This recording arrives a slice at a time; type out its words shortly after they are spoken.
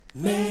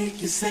Make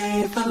you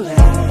safe for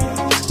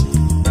land.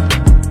 Think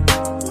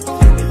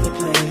of the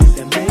place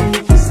that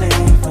make you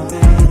safe for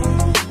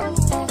land.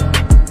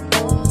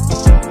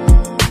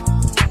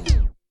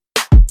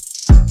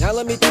 Now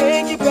let me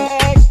take you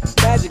back.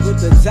 Magic with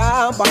the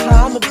time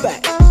behind the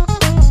back.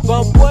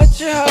 From what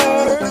you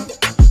heard,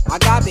 I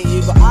got the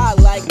evil eye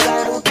like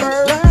Larry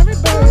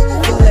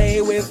Bird.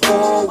 Play with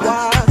 4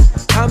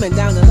 wires, coming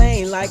down the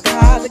lane like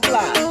high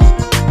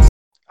glide.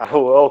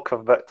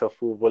 Welcome back to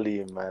Full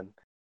Volume, man.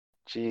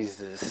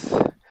 Jesus.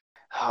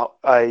 How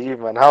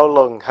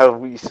long have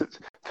we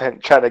been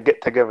trying to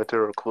get together to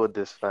record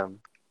this, fam?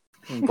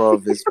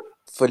 Bro, it's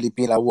fully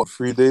been like, what,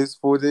 3 days,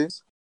 4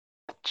 days?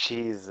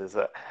 Jesus.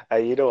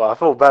 I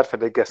feel bad for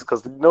the guests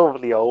because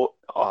normally our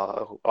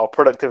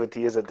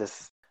productivity isn't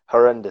this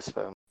horrendous,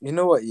 fam. You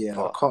know what, yeah,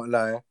 But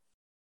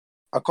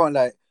I can't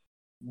lie.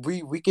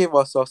 We gave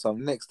ourselves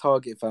some next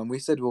target, fam. We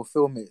said we'll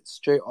film it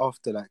straight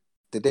after, like,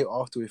 the day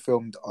after we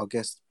filmed our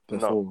guest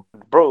before. No,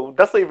 bro,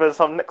 that's not even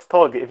some next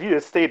target. If you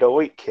had stayed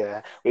awake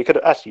here, we could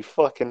have actually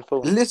fucking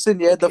filmed. Listen,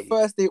 yeah, Okay. the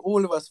first day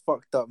all of us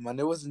fucked up, man.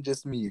 It wasn't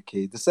just me,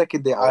 okay? The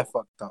second day I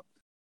fucked up.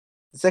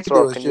 The second day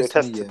Sorry, was can you just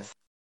attest me, to yeah. this?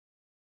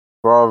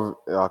 Bro,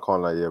 I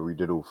can't lie, yeah, we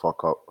did all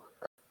fuck up.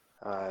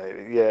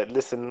 Yeah,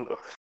 listen.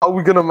 How are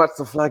we gonna match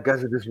the flag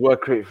guys with this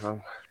work rate,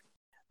 fam?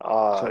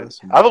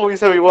 Trust me. I thought we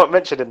said we weren't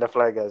mentioned in the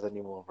flag guys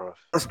anymore, bro.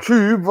 That's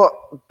true, but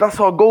that's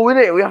our goal,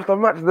 innit? We have to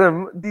match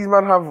them. These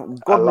men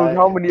have God knows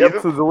how many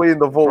episodes away in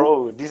the vault.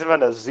 Bro, these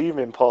men are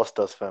zooming past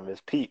us, fam.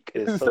 It's peak.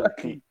 It's so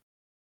peak.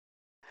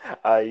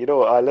 You know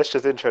what? Let's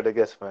just intro the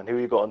guest, man. Who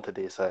we got on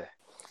today, Si?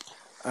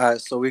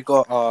 So we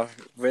got our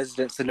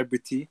resident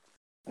celebrity,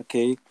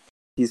 okay?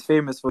 He's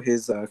famous for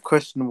his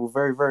questionable,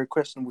 very, very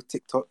questionable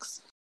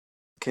TikToks,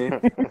 okay?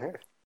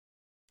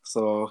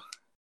 So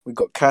we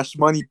got Cash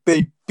Money,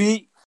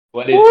 baby.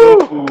 What they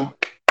do?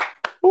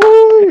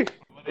 Woo!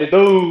 What they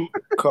do?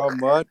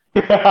 Come on.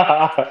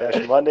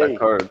 Cash money.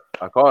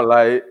 I can't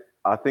lie.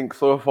 I think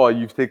so far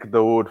you've taken the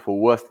award for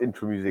worst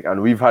intro music, and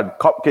we've had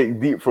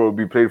Cupcake Deep Throat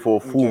be played for a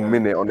full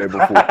minute on there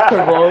before.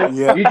 Bro,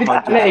 Yeah, you didn't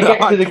let it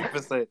get to the.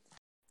 100%.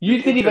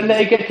 You didn't even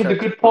let it get to the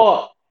good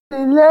part.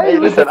 Hey,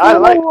 listen, I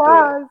liked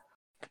it.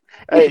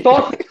 Hey, It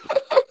starts.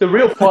 The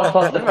real part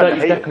starts at You man 30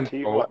 hating seconds,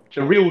 too bro. much.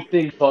 The real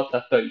thing starts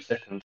at 30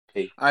 seconds.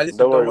 Okay.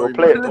 Don't worry, we'll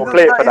play it. man. We'll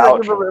play it for the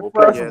outro. We'll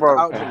play it Yeah, for the bro.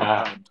 outro will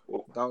pan.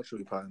 The outro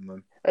will pan,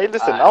 man. Hey,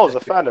 listen, I was a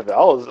fan of it. I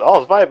was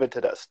vibing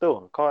to that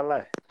still. Can't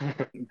lie.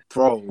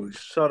 Bro,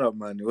 shut up,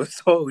 man. It was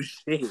so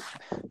shit.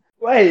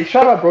 Wait,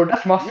 shut up, bro.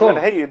 That's my You song.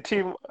 man hating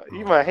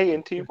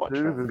too much.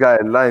 This Man. guy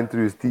lying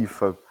through his teeth,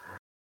 fam.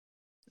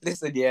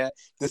 Listen, yeah,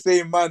 the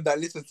same man that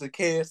listened to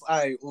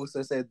KSI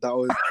also said that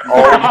was.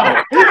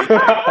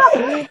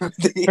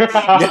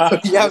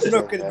 You have no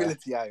Listen,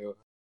 credibility, Ayo.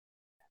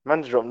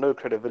 Man's dropped no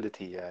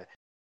credibility, yeah.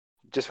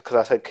 Just because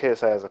I said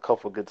KSI has a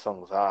couple good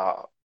songs.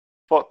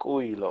 Fuck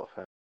all you lot,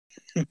 fam.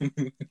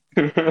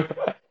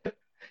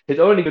 His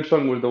only good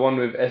song was the one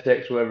with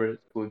SX, whatever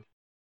it's called.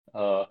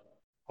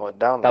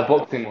 Down That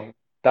boxing one.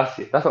 That's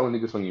it. That's the only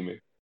good song you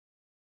made.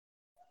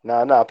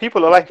 Nah.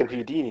 People are liking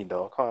Houdini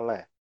though. Can't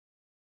lie.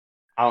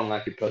 I don't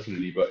like it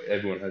personally, but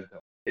everyone has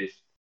that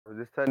taste.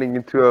 This turning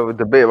into a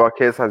debate about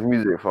KSI's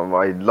music, fam.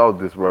 I love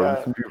this, bro. Yeah.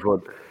 Let's move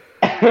on.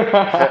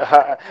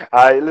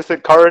 Listen,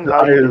 Karun,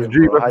 how you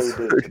doing, bro? How you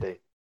episode. doing today?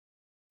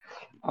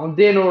 I'm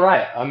doing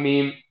alright. I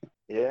mean,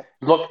 Yeah.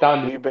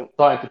 lockdown You've been. is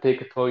starting to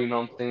take a toll, you know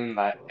what I'm saying?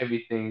 Like,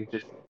 everything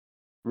just,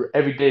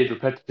 every day is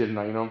repetitive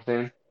now, you know what I'm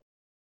saying?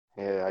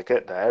 Yeah, I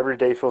get that. Every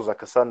day feels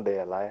like a Sunday,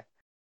 I lie.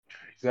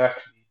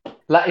 Exactly.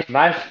 Like, it's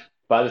nice,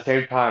 but at the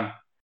same time,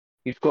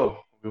 we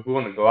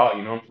want to go out,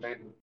 you know what I'm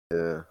saying?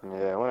 Yeah.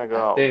 Yeah, I want to go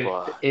out, Then,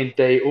 but in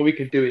day, all we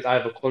can do is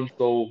either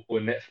console or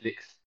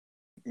Netflix,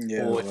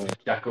 Yeah, or man.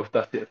 just jack off,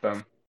 that's it,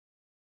 fam.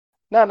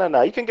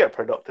 no. You can get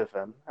productive,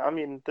 fam. I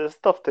mean, there's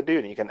stuff to do,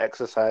 and you can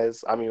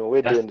exercise. I mean,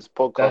 we're doing this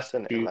podcast, that's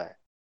isn't it? true. Like,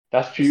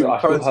 That's true. So I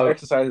still Current's have...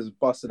 exercise is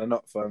busting and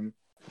up, fam.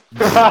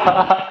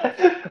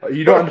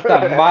 You don't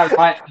understand.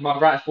 My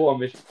right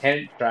forearm is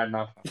tense right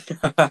now.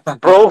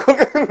 bro.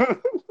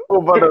 What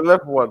about the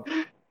left one?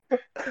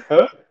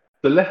 Huh?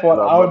 The left one,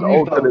 I would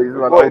use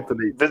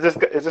Alternate.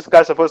 Is this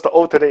guy supposed to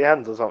alternate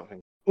hands or something?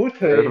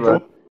 alternate. Yeah,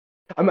 man.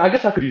 I mean, I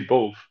guess I could use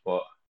both,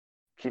 but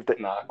Keep the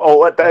nah.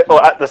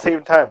 at the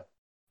same time.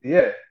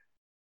 Yeah.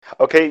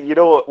 Okay, you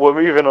know what? We're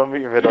moving on.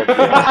 Alright.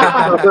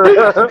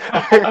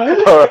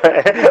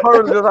 Alright.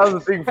 Karun just has a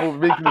thing for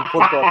making this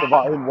podcast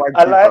about him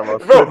I wanking, like,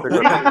 fam.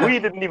 bro. We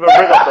didn't even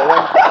bring up the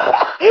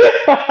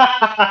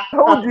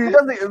one. Told you, he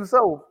does it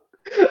himself.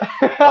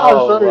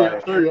 Oh, I'm my.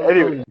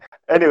 sorry.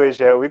 Anyways,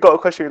 yeah, we got a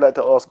question we'd like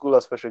to ask all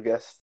our special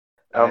guests.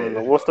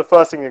 What's the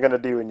first thing you're gonna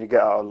do when you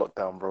get out of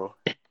lockdown, bro?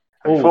 Have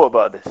you thought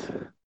about this?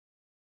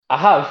 I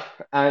have,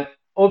 and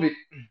obviously,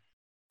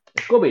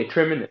 it's got to be a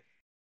trim, innit?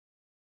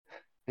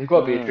 It's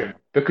got to be a trim.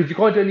 Because you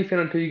can't do anything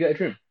until you get a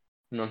trim.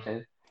 You know what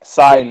I'm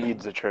Sign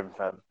needs a trim,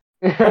 fam.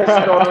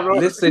 No.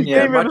 Listen, He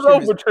yeah, gave my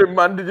himself trim a trim,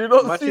 man. Did you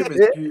not My see trim it?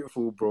 is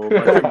beautiful, bro. My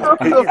trim is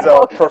beautiful. He's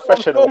a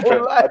professional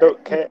trim. I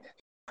don't care.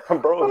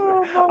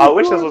 Bro, I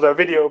wish this was a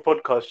video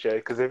podcast, yeah,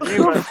 because if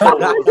you man saw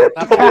what was a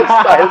double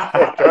sized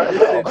head right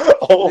Listen, now,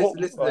 oh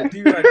listen. my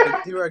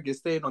The do-rag is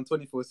staying on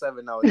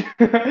 24/7 now.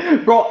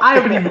 Bro, I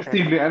haven't even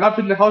seen it, and I've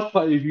been in the house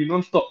party with you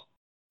non-stop.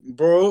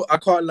 Bro, I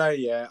can't lie,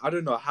 yeah. I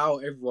don't know how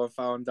everyone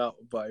found out,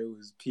 but it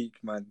was peak,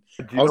 man.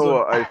 Do I you was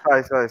know on-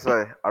 what?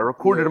 Sorry. I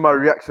recorded Yeah. my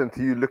reaction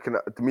to you looking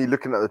at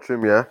the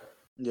trim. Yeah.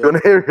 Yeah, You wanna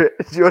hear it?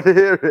 Do you wanna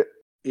hear it?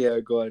 yeah,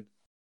 go on.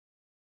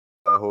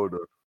 Hold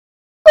on.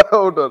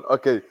 Hold on.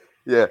 Okay.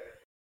 Yeah.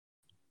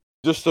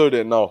 Just showed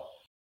it now.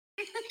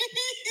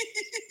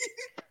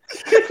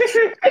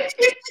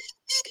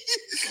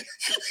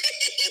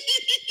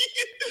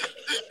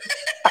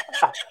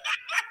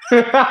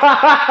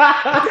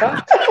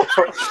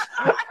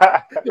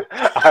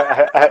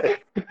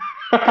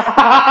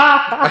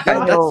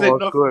 That's Oh my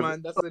enough, God.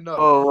 man. That's enough.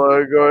 Oh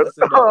my God. That's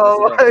enough,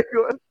 Oh that's my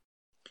God.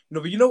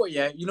 No, but you know what?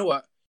 Yeah, you know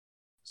what?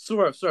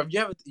 Sorry, you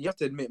have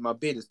to admit my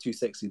beard is too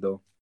sexy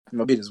though.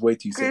 My beard is way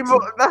too Okay, sexy.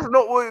 but that's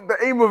not what the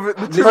aim of it.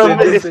 The Listen, trim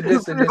is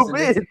listen. your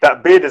beard.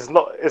 that beard is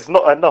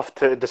not enough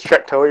to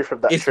distract away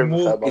from that It's trim,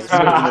 more. fam. I'm It's more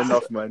sorry. than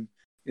enough, man.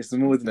 It's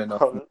more than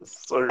enough. I'm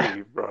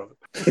sorry, bro.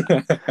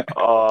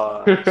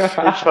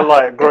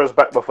 Inshallah, it grows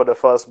back before the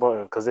first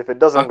moment. Because if it I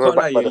doesn't grow can't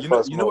lie, back by yeah. the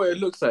first You know what it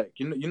moment, looks like.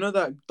 You know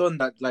that Don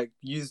that like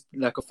used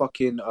like a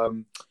fucking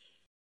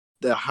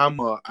the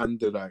hammer and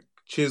the like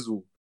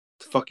chisel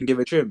to fucking give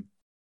it trim.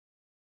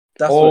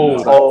 That's what it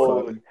looks like.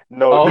 oh fam.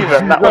 no, Oh.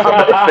 even that was a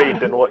better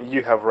fade than what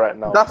you have right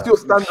now. That's fam. your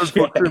standard for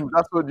Yeah. trim.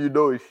 That's what you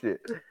know is shit.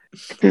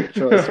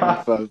 Trust me,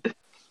 fam.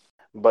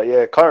 But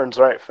yeah, Karun's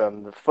right,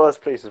 fam. The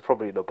first place is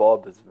probably the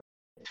barbers. Man.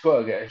 It's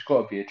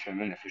gotta be a trim,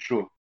 innit, for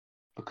sure.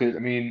 Because I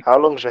mean, How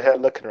long's your hair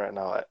looking right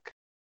now, like?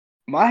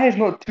 my hair's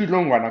not too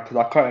long right now because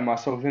I cut it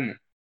myself, innit.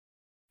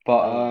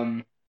 But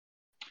Mm.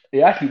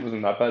 it actually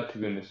wasn't that bad to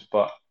be honest.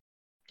 But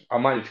I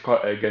might just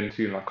cut it again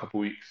soon, in like a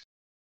couple weeks.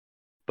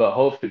 But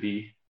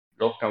hopefully,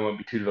 lockdown won't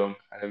be too long,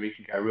 and then we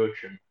can get a real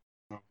trim.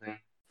 You know what I'm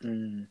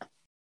saying?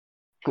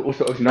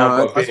 Also, obviously now I've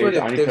No, got a I swear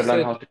beard. I need to they've learn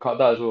said how to cut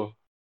that as well.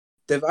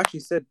 they've actually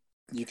said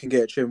you can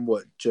get a trim.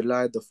 What,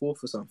 July the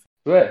 4th or something?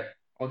 Swear.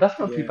 Oh, that's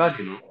not too Yeah. bad,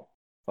 you know.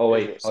 Oh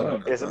wait, hold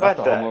on. It's That's bad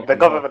the that homework the as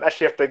well. government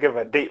actually have to give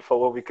a date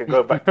for when we can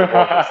go back to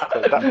barbers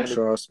because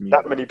Trust me.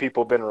 that bro. many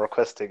people been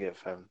requesting it,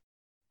 fam.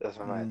 That's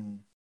my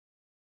mind.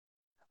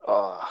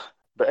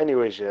 But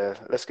anyways, yeah,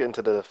 let's get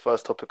into the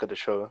first topic of the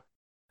show.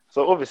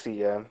 So obviously,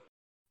 yeah,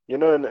 you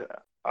know,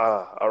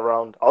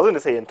 around I was gonna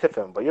say in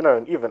Tiffin, but you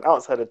know, even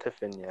outside of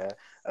Tiffin, yeah,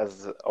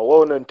 as a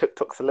well-known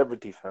TikTok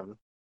celebrity, fam.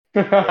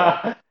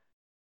 Yeah.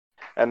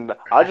 And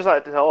I just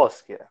like to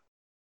ask, yeah,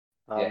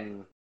 Yeah.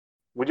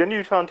 with your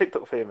newfound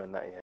TikTok fame and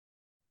that, yeah,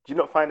 do you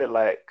not find it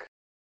like,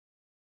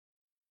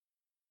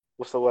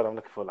 what's the word I'm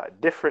looking for? Like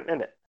different,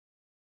 innit?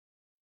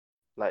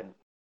 Like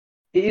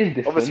It is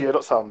different. obviously you're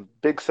not some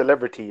big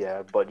celebrity,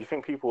 yeah, but do you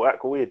think people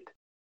act weird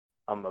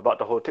about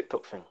the whole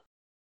TikTok thing?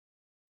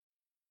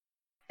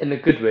 In a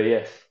good way,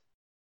 yes.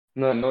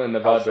 No, not in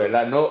a How bad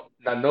way. so?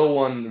 No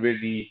one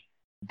really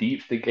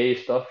deeps the gay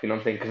stuff. You know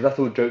what I'm saying? Because that's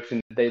all jokes,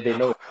 and they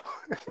know.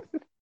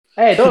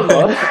 Hey, don't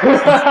laugh.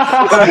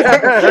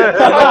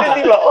 How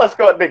did you like ask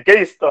about the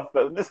gay stuff?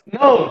 Man? This...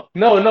 No.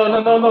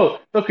 No,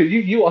 because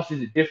you asked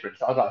is it different?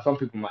 So I was like, some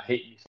people might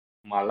hate me, some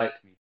people might like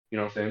me. You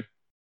know what I'm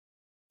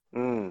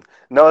saying?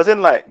 No, as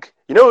in like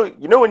you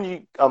know when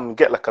you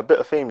get like a bit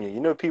of fame, yeah, you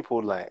know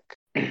people like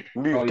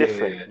move Oh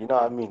different. yeah. You know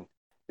what I mean?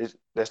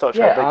 They start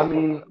trying to Yeah, break I the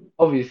mean,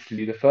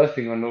 obviously, the first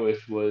thing I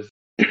noticed was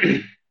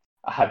I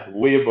had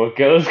way more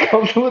girls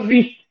come towards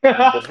me. the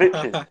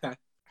bitches.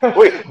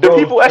 Wait, Bro,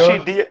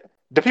 girls,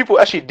 do people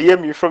actually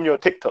DM you from your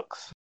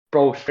TikToks?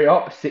 bro, straight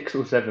up 6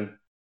 or 7,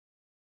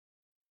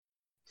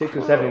 6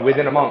 or 7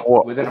 within a month,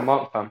 What?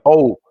 fam.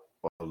 Oh,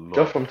 Just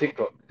Lord. from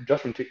TikTok.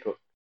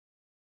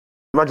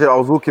 Imagine I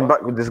was walking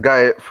back with this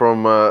guy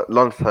from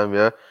lunchtime,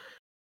 yeah.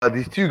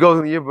 These two girls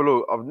in the year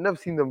below, I've never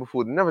seen them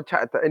before. They never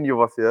chatted to any of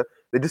us, yeah.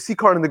 They just see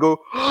Karun and they go,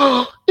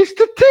 oh, it's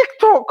the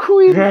TikTok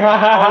queen.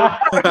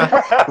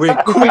 Wait,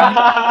 queen?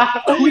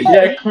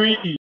 Yeah,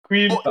 queen,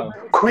 fam.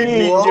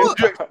 Queen. What do you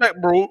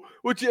expect, bro?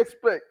 What do you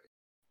expect?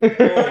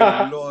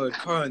 Oh Lord,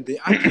 Karen, they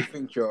actually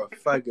think you're a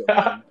faggot,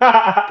 man.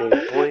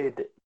 They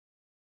boyed.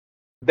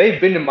 They've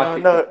been in my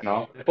No, TikToks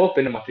now. They've both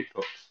been in my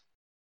TikToks.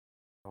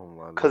 Oh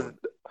my because Lord.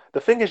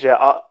 the thing is,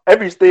 yeah,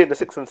 every day in the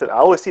 6th and 7th, I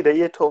always see the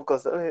year 12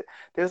 girls. They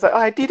was like, oh,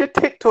 I did a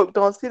TikTok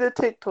dance, did a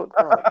TikTok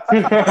dance.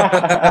 Does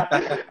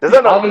that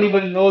I not? don't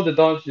even know the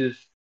dances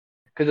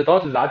because the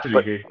dances are actually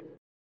But gay.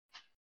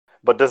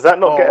 but does that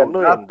not get Oh,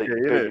 annoying? that's gay,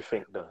 Don't innit? you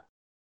think though?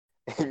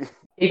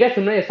 It gets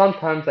annoying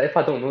sometimes like, if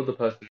I don't know the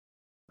person.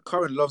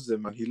 Karen loves it,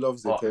 man. He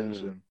loves the But-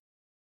 attention.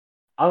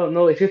 I don't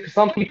know. It's just 'cause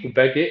some people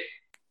beg it,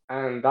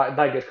 and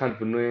that gets kind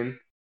of annoying.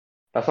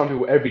 Like some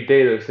people every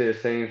day they'll say the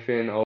same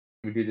thing. Oh,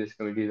 can we do this?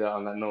 Can we do that?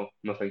 I'm like, no,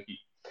 thank you.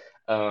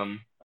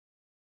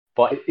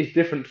 But it's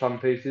different some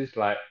places.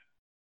 Like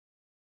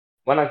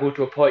when I go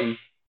to a party,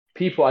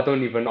 people I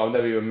don't even know, I've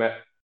never even met,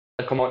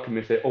 they come up to me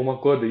and say, "Oh my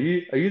God, are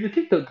you the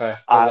TikTok guy?"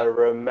 I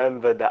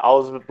remember that. I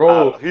was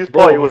Bro, whose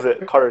party bro, was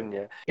it? Karun,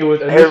 yeah. it was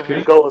Every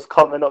Anushka's. girl was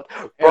coming up,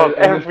 bro.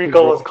 Every Anushka's,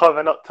 girl was bro.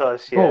 coming up to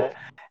us, yeah. Bro.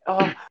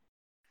 Oh,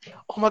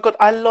 oh my God,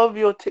 I love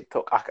your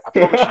TikTok. I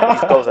promise you,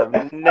 these girls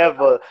have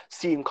never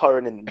seen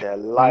Karun in their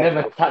life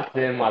Never before. tapped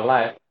it in my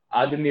life.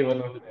 I didn't even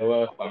know who they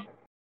were, fam.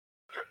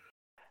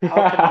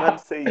 How can man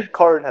say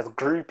Karun has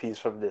groupies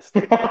from this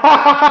TikTok?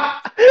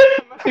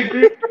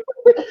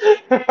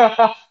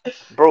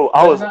 Bro,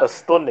 I was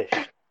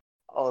astonished.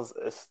 I was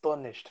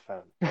astonished,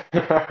 fam.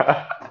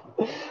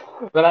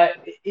 But like,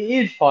 it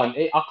is fun.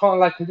 I can't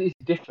like it. It's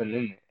different,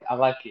 isn't it? I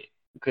like it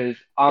because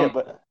Yeah,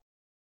 but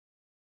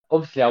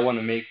obviously I want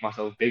to make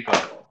myself bigger,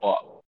 but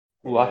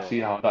we'll have to see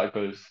yeah, how that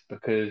goes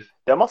because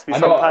there must be I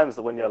some know. times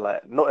when you're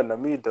like not in the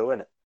mood, though,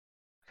 innit?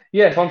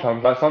 Yeah,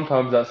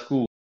 sometimes at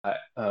school, like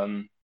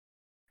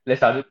let's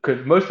say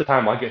because most of the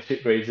time I get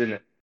shit grades in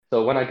it.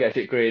 So when I get a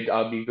shit grade,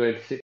 I'll be going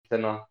to sit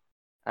center,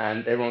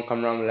 and everyone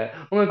come around and like,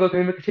 "Oh my God,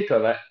 can you make a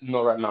TikTok?" Like,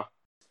 not right now.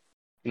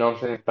 You know what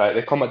I'm saying? Like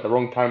they come at the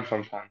wrong time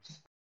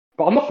sometimes.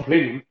 But I'm not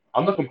complaining.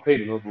 I'm not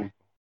complaining overall.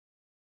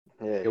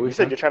 Yeah, Yeah, you which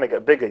said man? you're trying to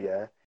get bigger,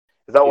 yeah?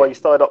 Is that why Yeah. you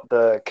started up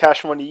the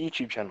Cash Money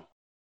YouTube channel?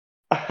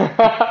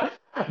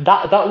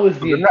 That was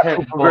The the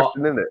natural intent, but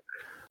progression, innit?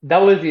 that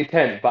was the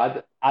intent.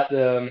 But at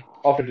the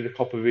after I did a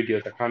couple of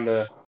videos,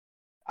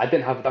 I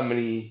didn't have that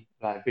many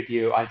like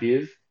video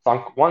ideas.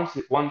 So once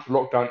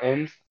lockdown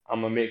ends,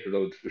 I'm gonna make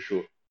loads for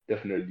sure,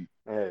 definitely.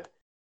 Yeah.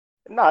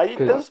 Nah,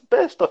 Because there's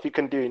better stuff you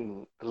can do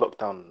in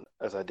lockdown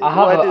as ideas.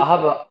 What ideas you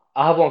got?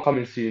 I have one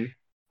coming soon.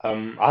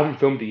 I haven't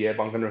filmed it yet,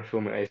 but I'm gonna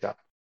film it ASAP.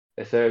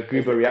 It's a Is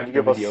Goober it? Can you reaction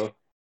give us video.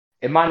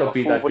 It might a not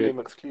be full that good. volume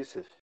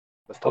exclusive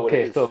as to what it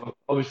Okay, is? so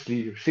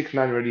obviously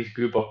 6ix9ine released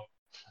Goober,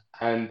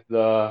 and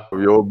the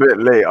You're a bit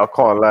late. I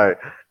can't lie.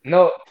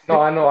 no,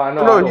 No, I he's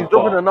know,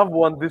 dropping but another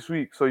one this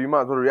week, so you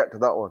might as well react to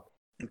that one.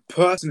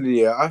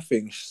 Personally, yeah, I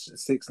think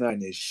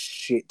 6ix9ine is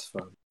shit,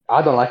 fam.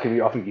 I don't like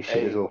him. I think he's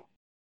shit as Hey, well.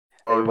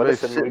 Oh, hey, he but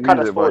makes listen, shit we kind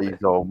of music, but spoiled it.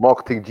 he's a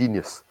marketing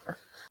genius.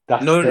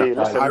 No, Hey, That's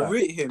listen, I facts.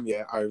 rate him,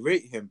 yeah. I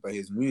rate him, but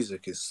his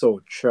music is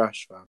so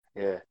trash, fam.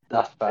 yeah.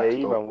 That's facts,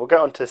 Hey, though. man, we'll get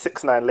on to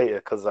 6ix9ine later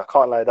because I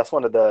can't lie, that's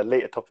one of the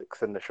later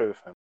topics in the show,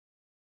 fam.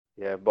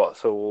 Yeah, but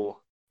so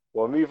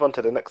we'll move on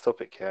to the next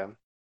topic here.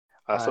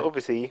 So Alright.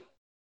 obviously,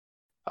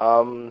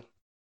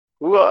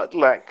 what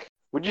like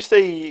would you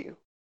say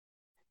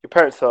your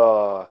parents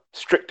are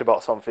strict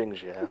about some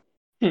things, yeah?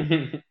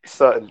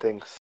 Certain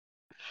things.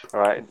 All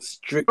right.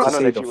 Strict I to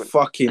don't know say if the you would.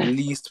 fucking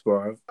least,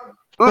 bro.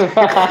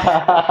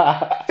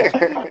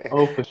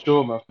 Oh, for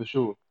sure, man, for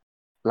sure.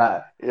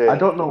 Like, I Yeah.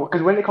 don't know,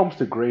 because when it comes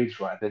to grades,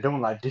 right, they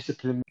don't like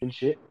discipline me and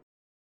shit,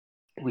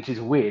 which is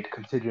weird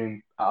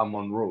considering I'm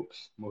on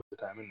ropes most of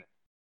the time, isn't it?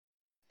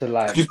 So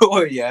like, You know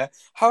what, yeah?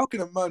 How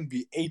can a man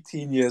be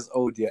 18 years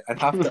old yet and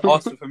have to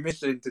ask for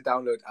permission to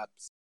download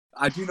apps?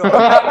 I do not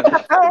understand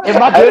that.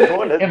 I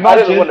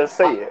didn't want to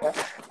say it.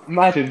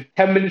 Imagine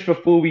 10 minutes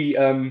before we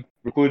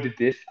recorded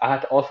this, I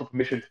had to ask for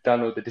permission to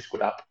download the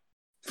Discord app.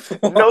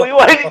 No,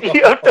 why did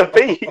you have to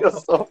be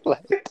yourself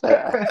like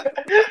that?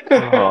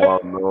 Oh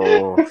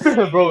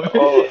no. Bro,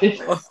 Oh,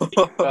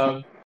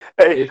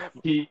 hey, it's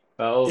peak.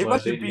 Oh my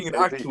Imagine days. being an hey,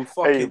 actual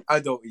hey, fucking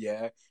adult,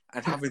 yeah,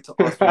 and having to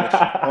ask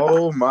permission.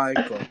 Oh my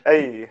god.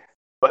 hey.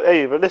 But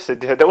listen,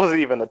 that wasn't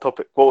even a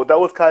topic. Well, that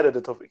was kind of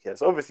the topic here.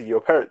 So obviously,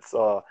 your parents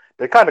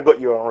they kind of got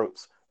you on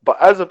ropes.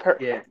 But as a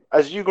parent, Yeah.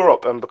 as you grow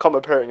up and become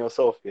a parent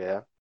yourself,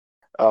 yeah,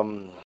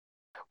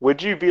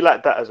 would you be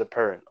like that as a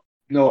parent?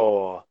 No,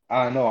 Or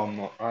I know I'm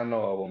not. I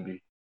know I won't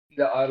be.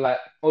 I like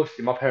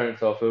obviously my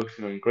parents are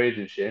focusing on grades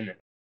and shit, innit?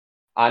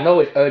 I know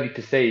it's early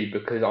to say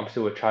because I'm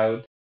still a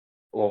child,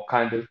 or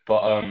kind of,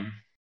 but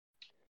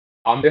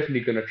I'm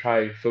definitely gonna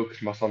try and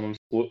focus my son on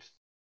sports.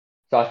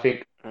 So I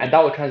think, and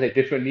that mm, would translate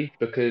differently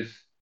because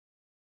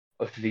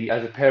obviously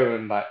as a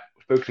parent, like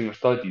focusing on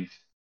studies,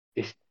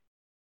 it's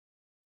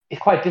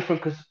it's quite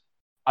different because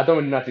I don't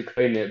really know how to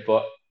explain it,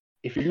 but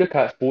if you look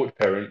at sports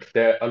parents,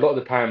 they're a lot of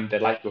the time they're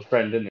like your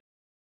friend, isn't it?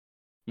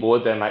 More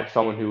than like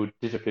someone who would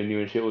discipline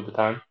you and shit all the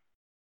time.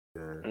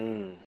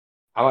 mm,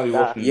 I might be nah.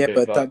 watching a Yeah, bit,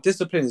 but that but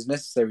discipline is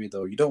necessary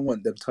though. You don't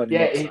want them turning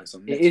yeah, up like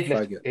some it next is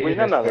faggot. it Wait, is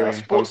no. necessary in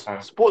some Sports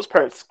time. sports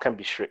parents can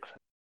be strict.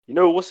 You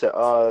know what's it?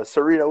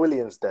 Serena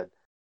Williams dead.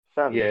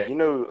 Fam, Yeah. you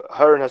know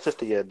her and her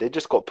sister. Yeah, they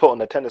just got put on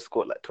the tennis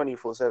court like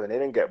 24/7. They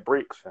didn't get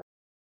breaks, fam.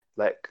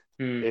 Like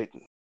Hmm. it.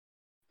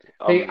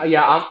 Hey,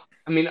 yeah,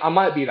 I mean, I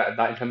might be like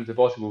that in terms of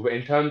basketball, but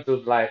in terms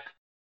of like,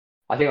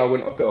 I think I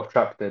went a bit off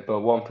track there.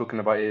 But what I'm talking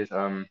about is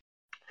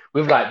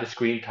with like the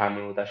screen time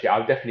and all that shit, I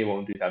definitely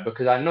won't do that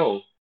because I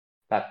know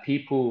that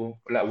people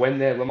like when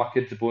my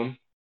kids are born,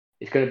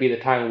 it's gonna be the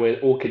time where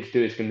all kids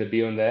do is gonna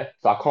be on there.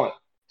 So I can't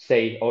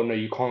say, oh no,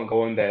 you can't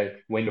go on there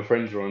when your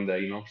friends are on there.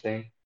 You know what I'm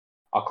saying?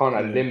 I can't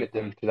like, Yeah. limit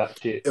them to that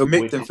shit, It'll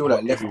make which them is feel what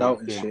like left out everyone's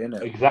and doing. shit,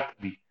 innit?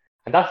 Exactly,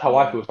 and that's how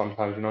I Yeah. feel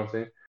sometimes. You know what I'm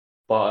saying?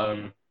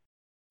 But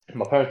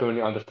my parents don't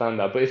really understand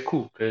that, but it's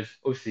cool because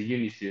obviously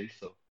uni soon,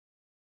 so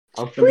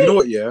I'm You know free.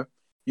 what, yeah?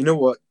 You know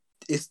what?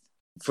 It's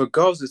for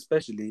girls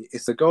especially,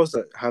 it's the girls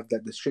that have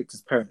like the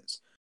strictest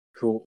parents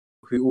who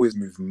who always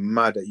move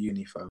mad at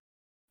uni, fam.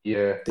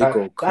 Yeah, They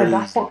go crazy.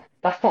 That's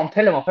what I'm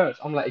telling my parents.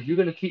 I'm like, if you're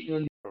gonna keep me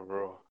on,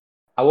 Bro.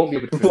 I won't be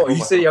able to What, control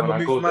you say myself I'm when a I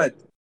move go there. mad?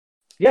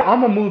 Yeah,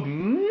 I'm a move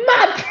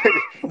mad.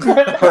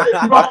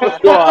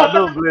 Yo, I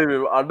don't blame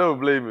him. I don't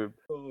blame him.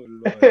 Oh,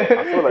 Lord. I feel like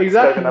this guy's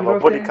Exactly, gonna have you know a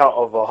what body I'm count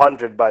of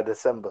 100 by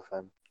December,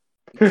 fam.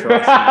 Trust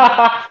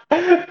me,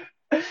 man.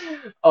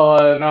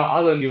 Oh no,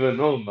 I don't even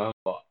know, man.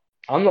 But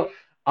I'm not.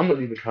 I'm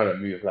not even trying to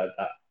move like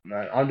that,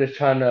 man. I'm just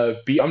trying to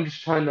be. I'm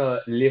just trying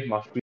to live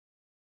my freedom.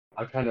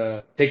 I'm trying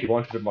to take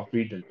advantage of my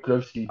freedom.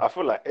 Because obviously, I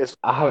feel like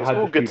I haven't it's had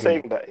all the good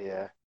freedom. saying that,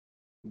 yeah.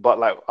 But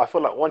like, I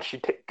feel like once you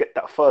get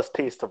that first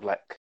taste of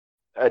like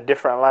a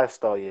different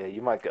lifestyle, yeah,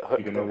 you might get You're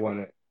hooked gonna in it. want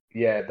it.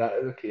 Yeah, that.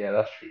 Okay, yeah,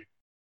 that's true.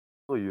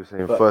 Oh, you were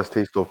saying But- first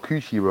taste of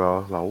coochie, bro. I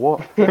was like, what?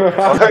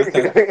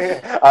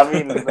 I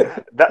mean,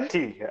 that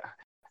too. Yeah.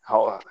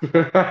 How?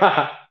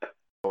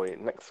 Wait,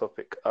 next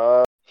topic.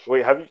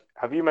 Wait,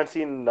 have you man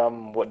seen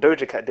what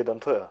Doja Cat did on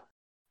Twitter?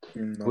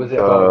 No. Was it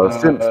about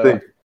Simps thing.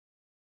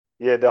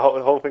 Yeah, the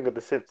whole thing of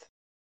the Sims.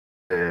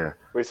 Yeah.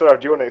 Wait, sorry,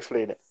 do you want to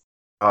explain it?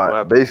 What Alright,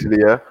 happened? basically,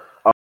 yeah.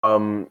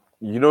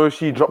 You know,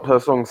 she dropped her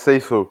song "Say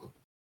So,"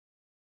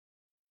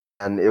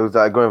 and it was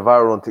like going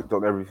viral on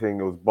TikTok. Everything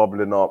it was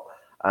bubbling up,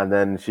 and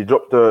then she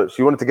dropped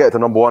she wanted to get it to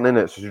 #1 in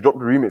it, so she dropped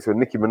the remix with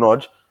Nicki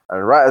Minaj.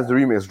 And right as the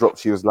remix dropped,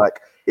 she was like,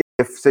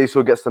 "If Say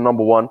So gets to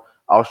 #1,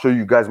 I'll show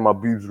you guys my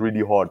boobs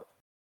really hard."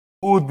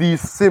 All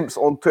these simps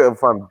on Twitter,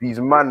 fam, these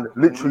man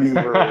literally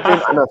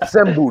came and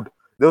assembled.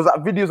 There was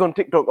like videos on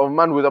TikTok of a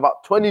man with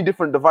about 20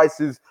 different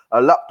devices,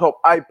 a laptop,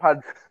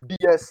 iPad,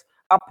 DS,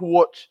 Apple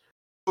Watch,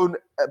 phone,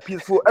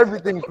 PS4,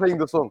 everything playing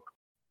the song.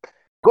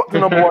 Got to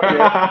 #1,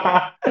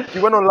 yeah. She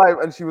went on live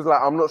and she was like,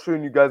 "I'm not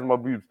showing you guys my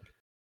boobs."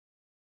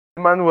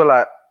 The man were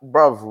like,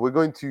 "Bruv, we're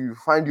going to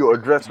find your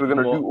address. We're going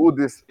to do all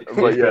this."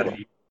 But yeah,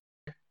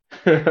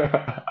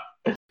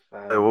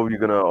 what were you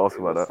going to ask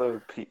It about was that?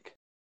 so peak.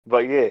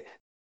 But yeah,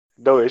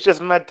 no, it's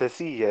just mad to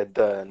see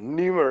the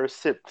numerous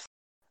sips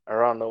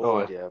around the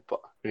world, yeah.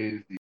 But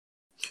Crazy.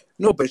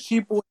 No, but she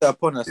brought that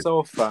upon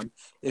herself, fam.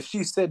 If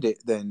she said it,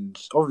 then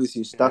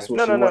obviously that's what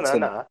no, she no, no, wants. no,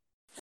 innit? no.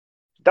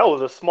 That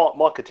was a smart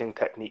marketing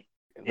technique.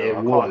 Yeah, it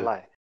I was. can't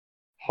lie.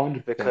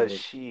 100%. Because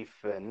she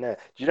finesse.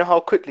 Do you know how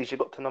quickly she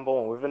got to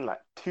 #1 within like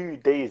 2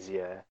 days?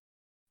 Yeah,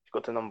 she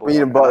got to #1. I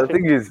mean, And but I the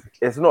think thing is,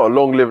 it's not a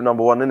long-lived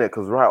 #1 in it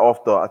because right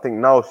after, I think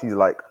now she's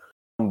like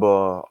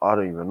number. I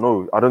don't even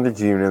know. I don't think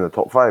she's even in the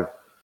top 5.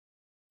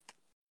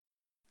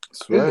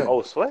 Swear.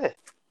 oh, swear.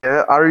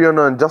 Yeah,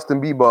 Ariana and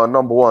Justin Bieber are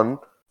 #1.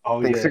 Oh,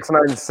 I think yeah.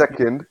 6ix9ine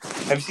second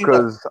Have you seen that?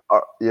 because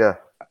yeah,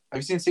 Have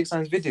you seen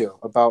 6ix9ine's video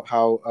about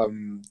how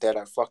they're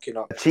like fucking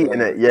up cheating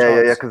the it.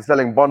 Yeah, charts? because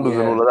selling bundles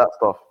and Yeah. all of that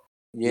stuff.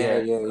 Yeah.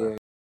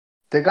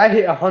 The guy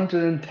hit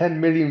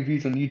 110 million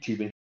views on YouTube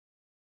in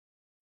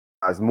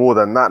It's more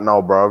than that now,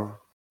 bruv.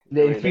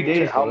 Wait, 2 let me check.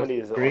 days. How Though. many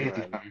That's is it crazy,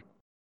 on? fam.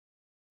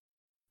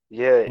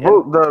 Yeah, and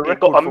Broke the it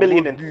got record a for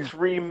million most in views.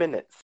 3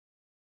 minutes.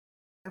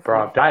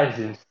 Bro, that is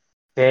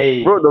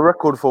insane. Broke the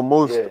record for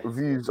most Yeah.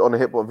 views on a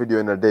hip hop video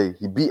in a day.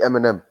 He beat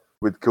Eminem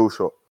with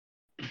Killshot.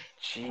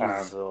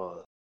 Jesus.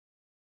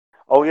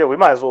 Oh yeah, we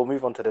might as well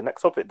move on to the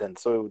next topic then.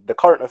 So the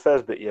current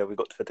affairs bit, yeah, we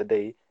got for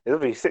today. It's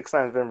obviously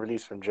 6ix9ine's been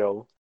released from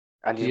jail,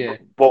 and he's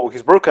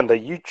broken the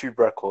YouTube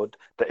record,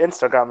 the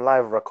Instagram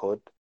live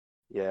record,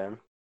 yeah,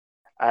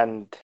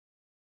 and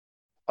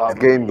He's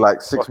gained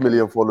like 6 fucking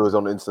million followers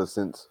on Insta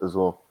since as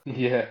well.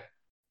 Yeah.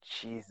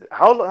 Jesus.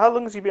 How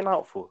long has he been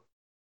out for?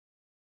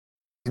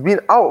 He's been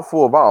out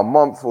for about a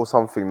month or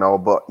something now,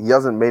 but he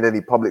hasn't made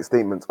any public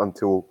statements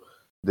until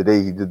the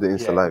day he did the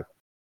Insta live.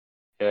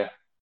 Yeah.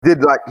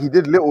 He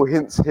did little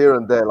hints here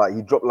and there, like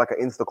he dropped like an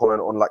Insta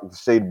comment on like the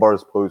Shade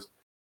Bars post.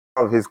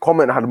 His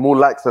comment had more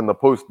likes than the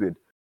post did.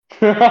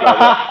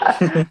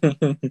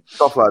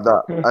 Stuff like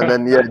that. And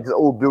then just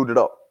all build it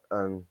up.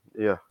 And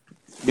yeah.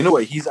 You know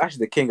what? He's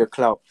actually the king of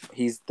clout.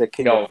 He's the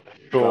king of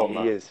sure, He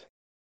man. is.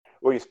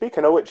 Well,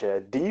 speaking of which,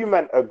 do you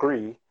man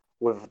agree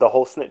with the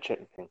whole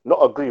snitching thing? Not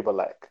agree, but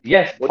like,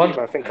 Yes. what do you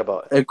man think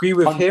about it? Agree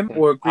with him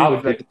or agree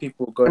with like the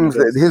people going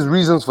against his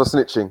reasons for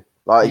snitching.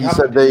 Like he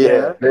said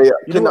they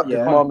kidnapped his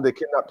mom, they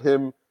kidnapped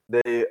him,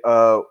 they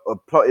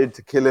plotted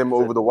to kill him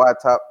over the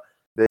wiretap.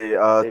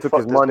 They took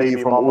his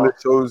money from all his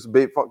shows,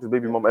 fucked his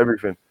baby mom,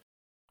 everything.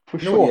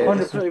 You know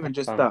what? It's not even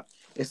just that.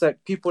 It's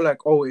like people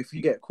like, oh, if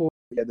you get caught,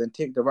 then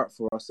take the rap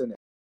for us, innit?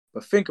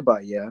 But think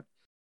about it,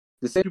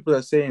 the same people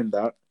are saying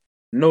that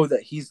know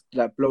that he's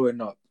like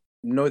blowing up,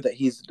 know that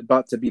he's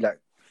about to be like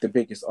the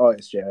biggest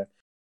artist,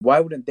 Why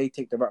wouldn't they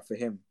take the rap for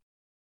him?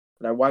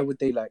 Like, why would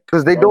they like?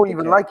 Because they don't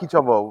even like each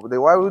other.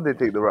 Why would they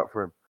take the rap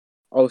for him?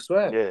 Oh,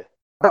 swear. Yeah.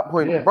 At that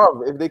point,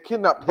 bro, if they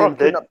kidnapped him,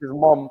 kidnapped his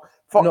mom,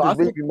 fucked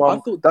his baby mom,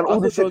 done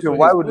all this shit to him,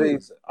 why would they?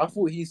 I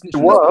thought he snitched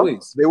on his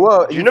boys. They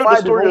were. Do you know the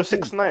story of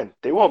 6ix9ine?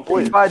 They weren't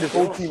boys. He fired his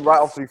whole team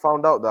right after he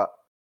found out that.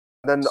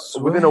 And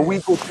then within a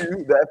week or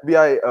two, the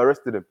FBI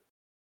arrested him.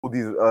 All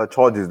these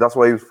charges. That's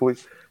why he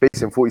was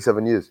facing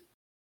 47 years.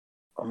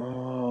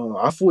 Oh,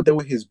 I thought they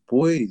were his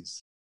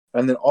boys.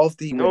 And then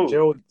after he went No.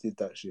 jail, he did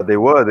that shit. They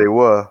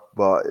were,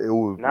 but it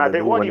all Nah,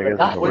 they weren't went even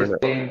against each That other, was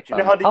innit? game. Do you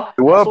know how they? They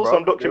I were, saw bro. some They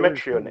were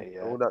documentary on in it,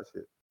 yeah. all that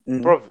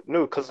shit. Bro,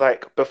 no, cause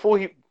like before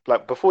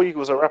he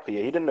was a rapper, yeah,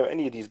 he didn't know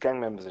any of these gang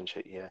members and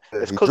shit, yeah. Yeah,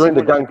 It's he cause joined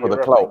the wanted to gang be for a the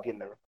rapper and clout. get in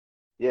there.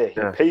 Yeah, he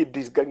Yeah. paid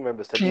these gang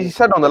members to He be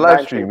said on the the live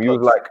 9 stream, Trade he was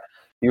plugs.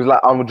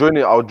 like,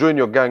 I'll join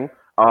your gang.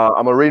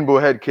 I'm a rainbow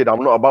head kid.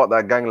 I'm not about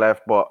that gang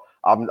life, but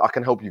I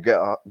can help you get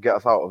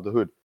us out of the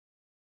hood.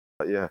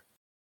 But yeah.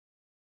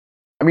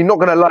 I mean, not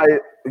gonna lie,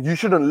 you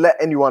shouldn't let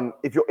anyone,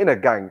 if you're in a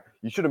gang,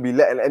 you shouldn't be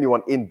letting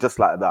anyone in just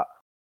like that.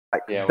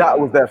 Like, Yeah, that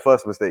well, was their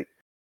first mistake.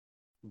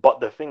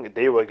 But the thing,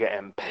 they were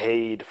getting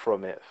paid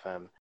from it,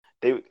 fam.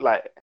 They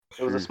like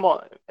it was a True.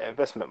 smart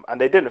investment, and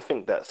they didn't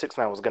think that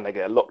 6ix9ine was gonna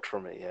get locked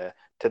from it, yeah,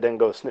 to then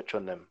go snitch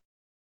on them.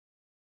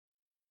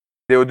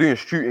 They were doing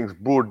shootings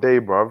broad day,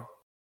 bruv.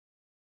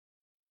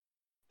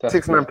 that's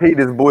 6ix9ine paid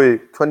his boy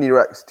 20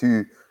 racks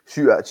to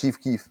shoot at Chief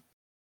Keef.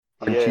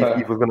 And Chief Yeah.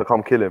 Keef was gonna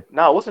come kill him.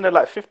 Nah, wasn't it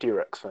like 50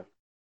 Rex, fam?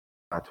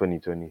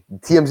 2020.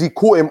 TMZ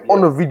caught him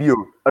on Yeah. a video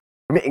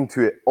admitting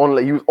to it.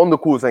 He was on the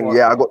call saying, What?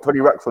 "Yeah, I got 20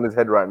 racks on his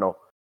head right now."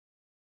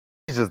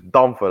 He's just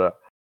dumb for that.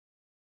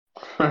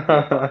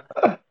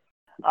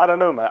 I don't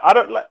know, man. I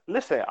don't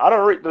listen. I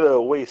don't rate the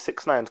way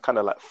 6ix9ine's kind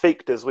of like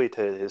faked his way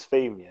to his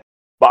fame, yeah.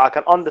 But I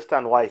can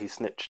understand why he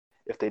snitched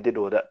if they did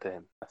all that to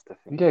him. That's the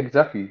thing. Yeah,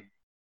 exactly.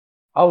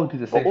 I would do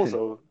the But same thing.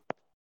 also,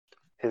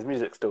 his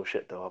music's still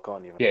shit, though. I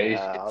can't even.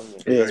 Yeah, I mean,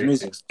 it's Yeah, his very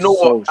music's You know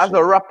so what? As shit.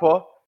 a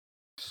rapper,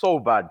 so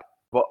bad.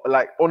 But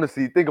like,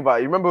 honestly, think about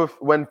it. You remember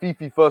when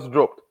Fifi first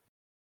dropped?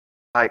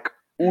 Like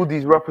all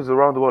these rappers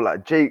around the world,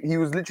 like he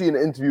was literally in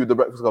an interview with the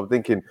Breakfast Club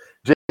thinking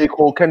J.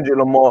 Cole, Kendrick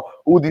Lamar,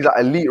 all these like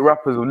elite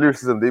rappers with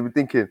lyricism. They were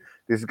thinking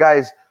this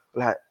guy's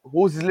like,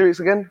 what was his lyrics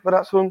again for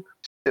that song?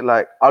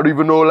 Like, I don't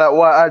even know like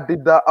why I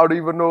did that. I don't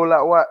even know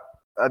like why.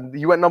 And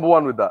he went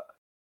 #1 with that.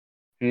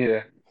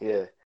 Yeah.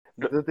 yeah.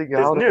 They're thinking,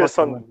 His how the newest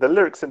fuck song, the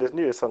lyrics in his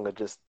newest song are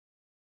just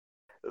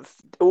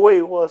the way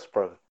it was,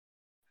 bro.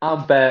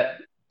 I'm bad.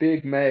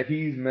 Big mad.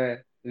 He's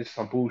mad. It's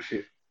some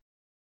bullshit.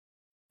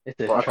 It's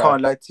Bro, I a can't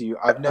trash. lie to you.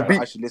 I've never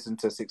beat- actually listened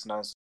to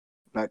 6ix9ine.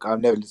 Like, I've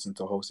never listened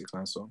to a whole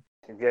 6ix9ine song.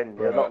 Again,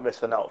 you're Bruh. not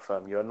missing out,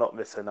 fam. You're not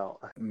missing out.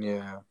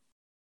 Yeah.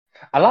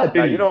 I like Now,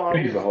 Billy. you know what I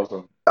Billy's mean? a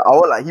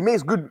wholesome. he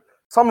makes good.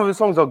 Some of his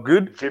songs are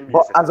good, Gym but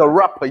music. as a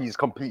rapper, he's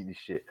completely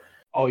shit.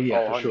 Oh yeah,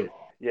 Oh, for 100. sure.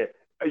 Yeah.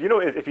 You know,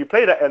 if you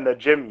play that in the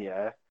gym,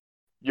 yeah,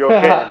 you're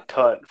getting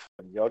turned.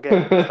 Fam. You're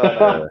getting turned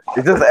up.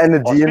 It's just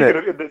energy, Oh, speaking innit?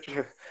 of in the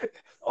gym,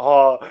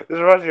 oh, this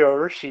reminds me of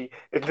Rishi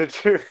in the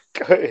gym.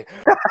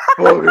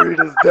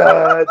 Fucking his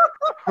dad.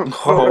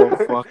 Oh,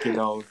 fucking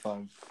hell,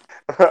 fam.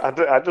 I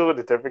just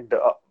wanted to bring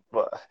that up,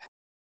 but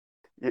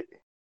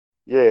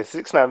yeah,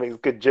 6ix9ine makes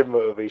good gym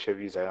motivation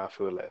music. I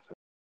feel like,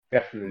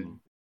 Definitely.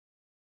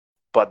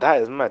 but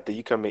that is mad that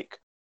you can make,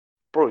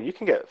 bro. You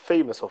can get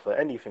famous off of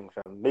anything,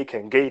 fam.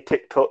 Making gay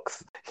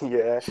TikToks,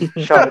 yeah.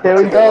 Shouting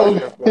Here into we the go.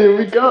 mic, fam. Here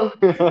we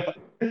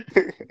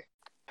go.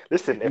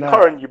 Listen, if Nah.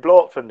 Karun, you blow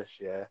up from this,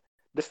 yeah,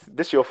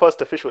 this your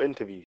first official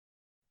interview,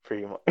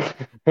 pretty much.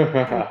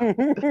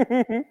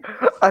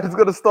 I just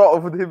gotta start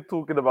off with him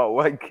talking about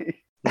wanky.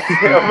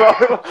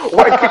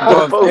 Wanking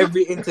Bro, on both.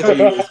 every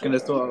interview is going to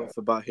start off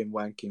about him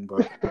wanking, bro.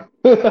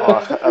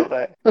 Oh, I'm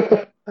like,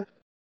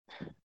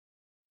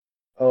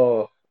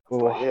 Oh,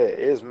 but yeah, it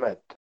is mad.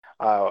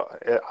 I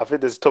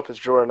think this topic's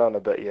drawing on a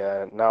bit,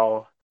 yeah.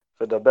 Now,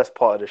 for the best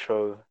part of the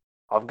show,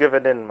 I've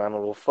given in, man.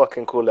 We'll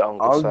fucking call it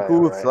Uncle Sai,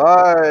 Uncle right?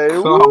 Sai.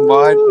 Come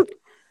on. woo!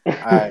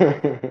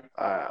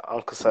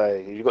 Uncle Sai,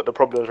 you got the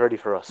problems ready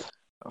for us?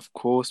 Of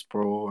course,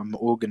 bro. I'm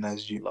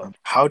organized. You. Love.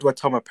 How do I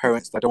tell my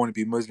parents that I don't want to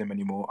be Muslim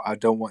anymore? I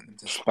don't want them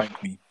to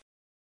spank me.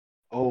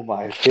 Oh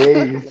my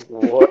days.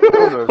 What? I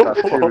don't know if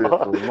that's serious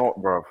or not,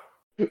 bruv. Bro,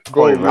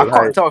 Can't even I lie.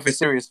 can't tell if it's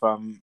serious,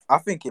 fam. I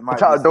think it might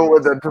be I don't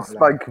want serious, them to I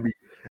can't lie. spank me.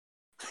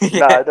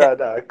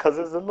 Nah, because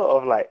there's a lot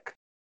of like,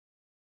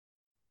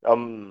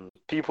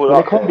 people Well,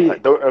 out it can't there be-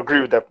 that don't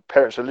agree with their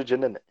parents'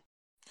 religion, innit?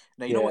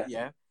 Now, you know what,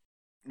 yeah?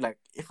 Like,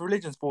 if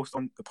religion's forced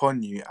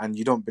upon you and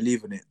you don't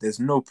believe in it, there's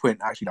no point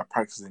actually like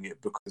practicing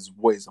it, because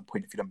what is the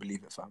point if you don't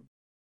believe it, fam?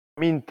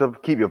 I mean, to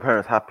keep your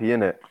parents happy,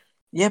 innit?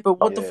 Yeah, but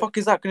what the Yeah. fuck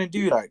is that going to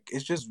do? Like,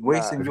 it's just Nah.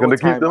 wasting It's your gonna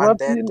keep time them and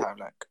happy, their innit? time.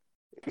 Like,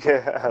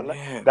 Yeah.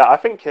 yeah. Now, I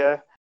think, yeah,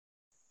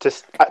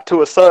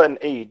 to a certain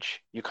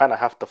age, you kind of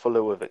have to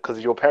follow with it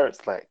because your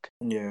parents, like,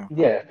 Yeah.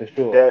 Yeah, for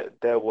sure.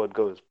 their word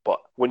goes. But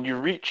when you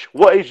reach,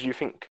 what age do you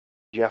think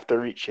you have to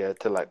reach here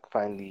to like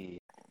finally?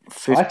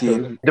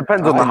 15.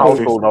 Depends I on the think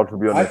household, now, to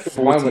be I honest. chose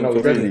mine when I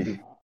was 14,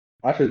 17.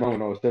 I chose mine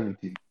when I was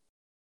 17.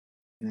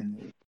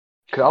 Mm.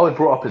 Because I was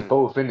brought up as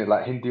both, innit?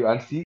 Like Hindu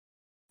and Sikh.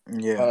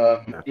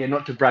 Yeah. Yeah,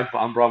 not to brag, but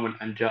I'm Brahmin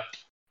and Jat.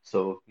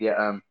 So,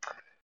 yeah,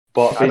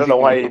 but I don't know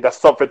why basically- that's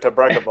something to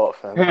brag about,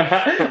 fam.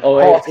 Oh,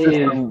 Caste it is.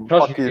 system,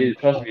 Trust me, fucking- it is.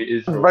 Trust me, it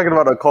is, Just bro. bragging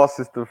about the caste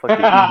system,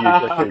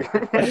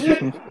 fucking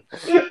idiot.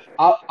 Okay.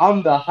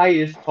 I'm the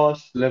highest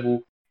caste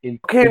level in.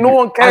 Okay, no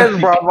one cares,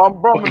 bruv.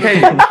 I'm Brahmin. Okay,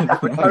 Carry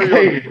on.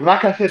 okay.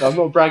 Like I said, I'm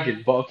not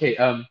bragging, but okay.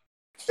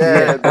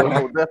 Yeah, so-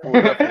 no,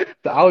 definitely.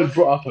 So I was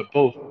brought up at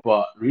both,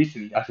 but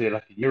recently, I say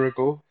like a year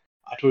ago,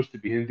 I chose to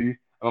be Hindu,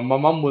 My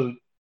mum wasn't.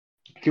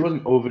 She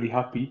wasn't overly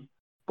happy,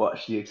 but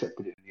she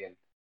accepted it in the end.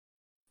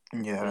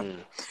 Yeah.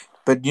 Mm.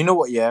 But you know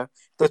what, yeah?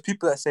 Those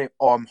people that say,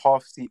 oh, I'm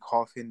half Sikh,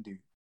 half Hindu.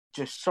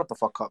 Just shut the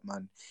fuck up,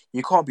 man.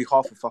 You can't be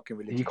half a fucking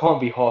religion. You can't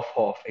be half.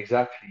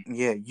 Exactly.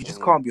 Yeah, you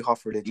just can't be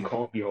half You religion.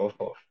 can't be half.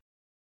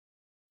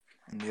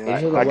 Yeah.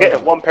 Like, I get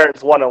it. One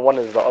parent's one and one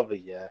is the other.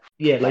 Yeah.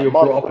 Yeah, like Like you're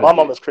brought up. my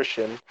mom is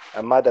Christian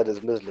and my dad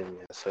is Muslim.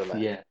 Yeah. So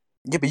like. Yeah.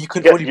 Yeah, but you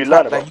can You only learn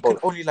like about you can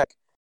both. only like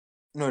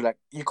no, like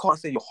you can't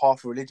say you're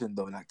half religion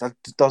though. Like that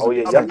just doesn't Oh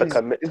yeah, make you have sense. to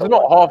commit. It's to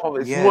not one. half of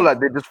it. It's Yeah. more like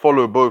they just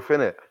follow both,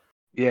 innit?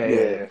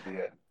 Yeah.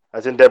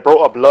 As in, they're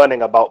brought up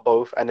learning about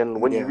both, and then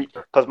when you Yeah. reach,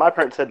 because my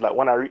parents said like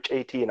when I reach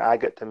 18, I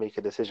get to make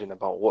a decision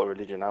about what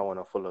religion I want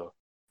to follow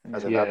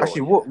as an Yeah. adult.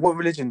 Actually, yeah. what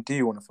religion do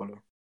you want to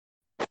follow?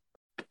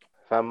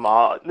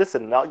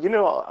 Listen, now you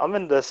know I'm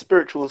in the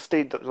spiritual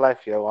state of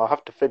life, yeah. I'll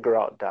have to figure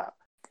out that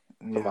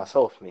for Yeah.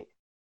 myself, mate.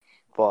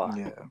 But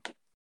Yeah.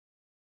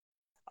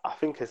 I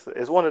think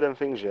it's one of them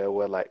things, yeah,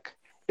 where like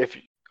if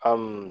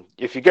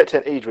you get to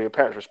an age where your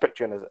parents respect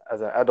you as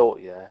an adult,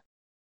 yeah,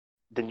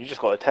 then you just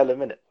gotta tell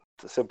them, innit?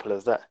 It's as simple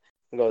as that.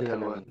 You gotta tell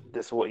them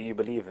this is what you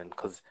believe in,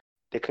 because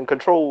they can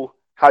control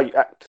how you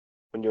act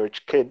when you're a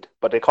kid,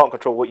 but they can't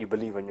control what you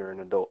believe when you're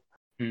an adult.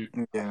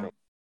 Yeah.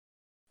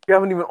 You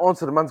haven't even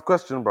answered the man's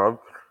question, bro.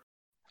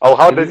 Oh,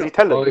 how does he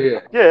tell him? Oh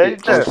yeah. Yeah,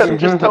 just tell him.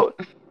 Just tell.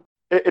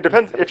 It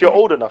depends. If you're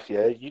old enough,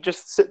 yeah, you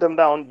just sit them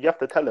down. You have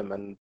to tell them,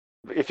 and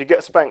if you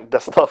get spanked,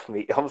 that's tough,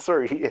 mate. I'm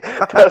sorry,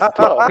 that's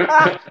tough.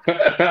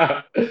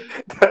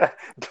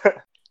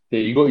 Yeah,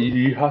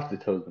 you have to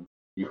tell them.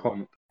 You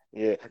can't.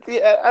 Yeah,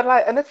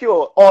 and if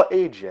you're our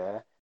age,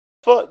 yeah,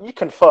 but you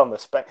can firm a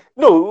spank.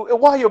 No,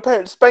 why are your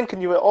parents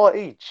spanking you at our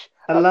age?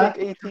 At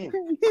big 18, why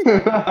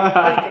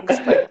are you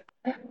getting spanked?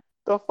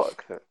 The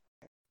fuck?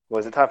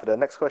 Was it time for the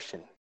next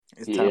question?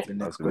 It's time for the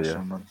next That's good,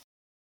 question, man.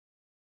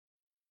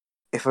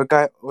 If a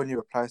guy only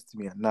replies to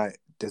me at night,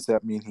 does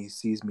that mean he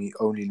sees me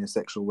only in a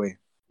sexual way?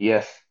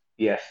 Yes.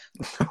 Yes.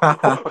 Come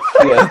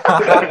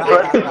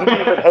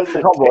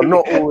on,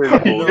 not always, bro.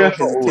 No Yes.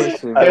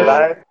 hesitation, I bro.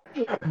 lie.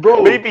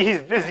 Bro. Maybe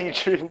he's busy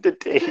during the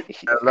day.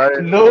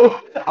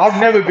 No, I've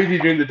never been here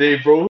during the day,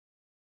 bro.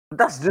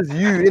 That's just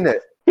you,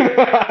 innit?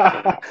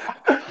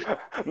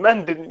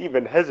 Man didn't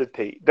even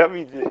hesitate. That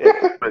means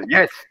But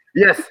yes.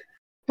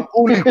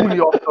 Only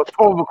after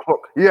 12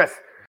 o'clock. Yes.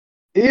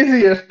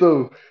 Easiest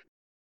though.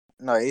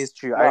 No, it is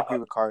true. I agree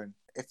with Karun.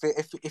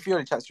 If he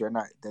only chats to you at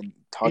night, then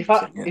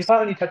 100% yes. If I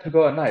only tend to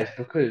go at night, it's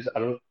because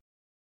of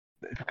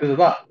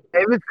that.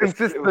 If it's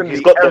consistently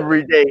he's got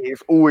every day,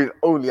 it's always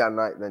only at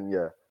night, then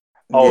yeah.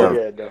 Oh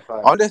yeah, they're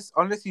fine.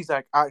 Unless he's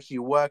like actually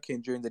working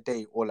during the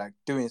day or like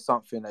doing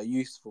something like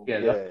useful.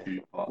 Yeah, that's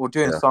true. Or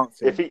doing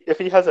something. If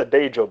he has a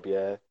day job,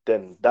 yeah,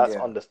 then that's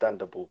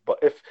understandable.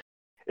 But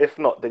if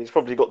not, then he's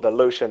probably got the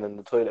lotion and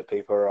the toilet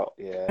paper out.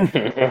 Yeah.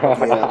 Yeah,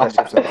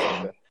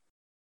 100%.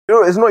 You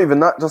know, it's not even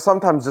that. Just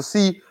sometimes just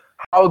see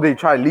how they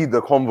try and lead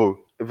the convo.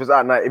 If it's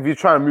at night, if you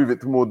try and move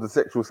it to more the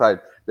sexual side,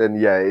 then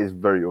yeah, it is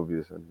very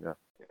obvious. And yeah.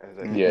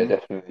 Yeah,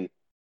 definitely.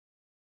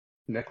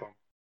 Next one.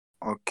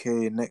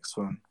 Okay, next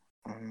one.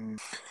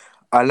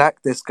 I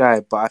like this guy,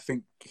 but I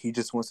think he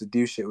just wants to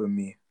do shit with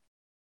me,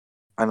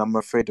 and I'm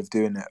afraid of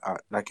doing it.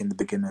 Like in the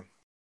beginning.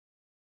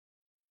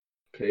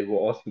 Okay,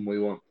 well, ask him what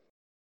you want.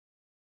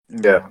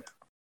 Yeah.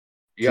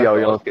 You See have how to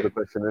you ask answer the him.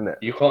 question, innit?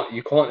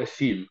 You can't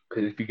assume,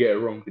 because if you get it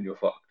wrong, then you're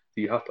fucked.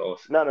 So you have to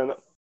ask. No.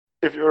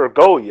 If you're a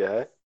goal,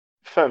 yeah,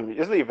 fam,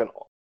 it's not even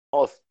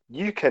us.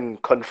 You can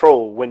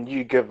control when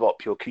you give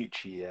up your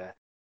coochie, yeah.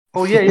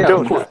 Oh yeah,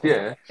 of course,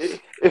 yeah.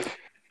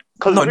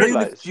 Because not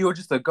even if you're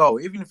just a girl,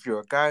 even if you're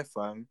a guy,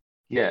 fam.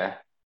 Yeah.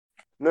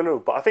 No,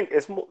 but I think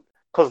it's more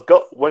because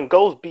when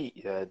girls beat,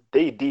 yeah,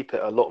 they deep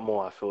it a lot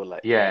more. I feel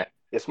like. Yeah.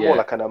 It's more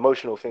like an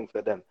emotional thing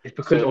for them. It's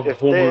because of the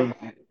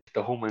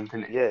hormones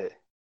in it. Yeah.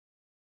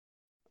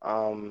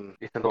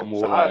 It's a lot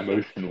more like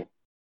emotional.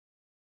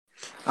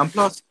 And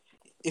plus,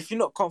 if you're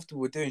not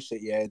comfortable with doing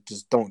shit, yeah,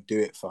 just don't do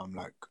it, fam.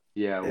 Like.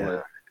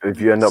 Yeah.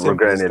 If you end up Simple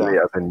regretting as it that.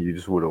 later, then you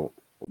just wouldn't.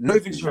 Not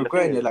even just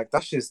regretting it. Like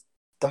that's just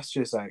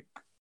like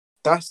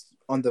that's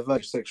on the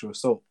verge of sexual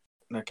assault.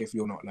 Like if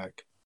you're not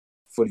like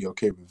fully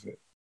okay with it.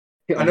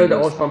 Yeah, I know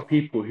there are some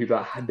people who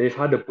they've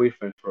had a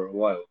boyfriend for a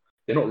while.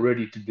 They're not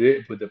ready to do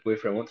it, but their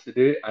boyfriend wants to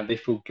do it, and they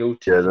feel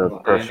guilty. Yeah, for the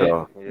not pressure.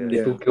 doing it.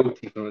 They feel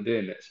guilty for not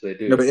doing it, so they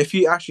do. No, but if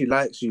he actually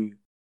likes you,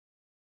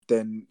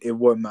 then it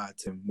won't matter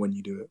to him when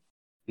you do it.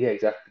 Yeah,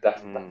 exactly.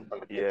 That's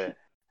yeah.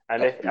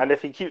 And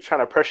if he keeps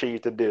trying to pressure you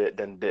to do it,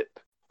 then dip.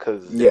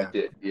 Because that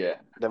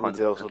means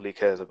he also really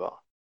cares about.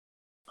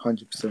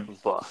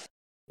 100%. But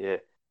yeah,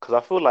 because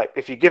I feel like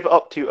if you give it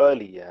up too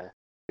early, yeah,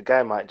 the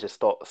guy might just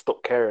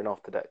stop caring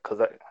after that.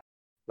 Because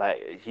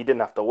like he didn't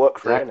have to work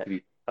for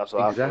it. That's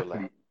what I feel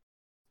like.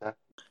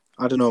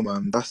 I don't know,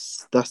 man.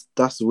 That's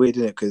weird,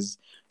 isn't it? Because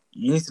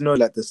you need to know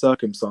like the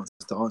circumstances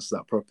to answer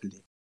that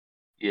properly.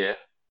 Yeah.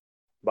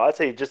 But I'd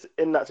say just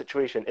in that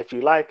situation, if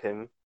you like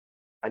him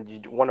and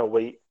you want to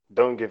wait,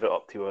 don't give it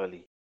up too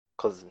early.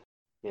 Because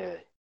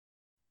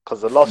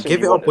the last thing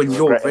give you it want up when is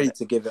you're regretting ready it.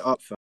 to give it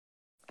up, fam.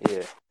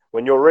 Yeah.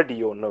 When you're ready,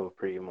 you'll know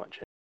pretty much.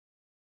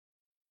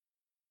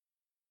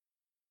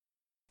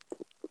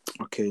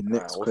 Okay,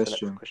 next What's the next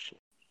question. question?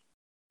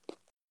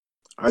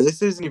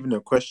 This isn't even a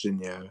question,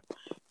 yeah,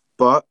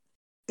 but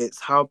it's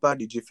how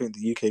badly do you think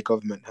the UK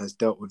government has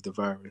dealt with the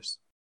virus?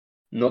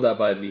 Not that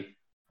badly.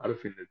 I don't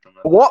think they've done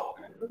that. What?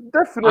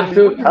 I Definitely.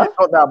 feel, What do you mean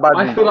not that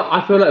badly?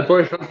 I feel like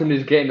Boris Johnson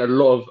is getting a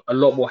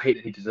lot more hate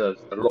than he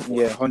deserves. A lot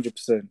more. Yeah,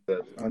 100%.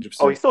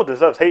 Oh, he still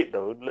deserves hate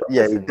though.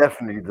 Yeah, he Listen,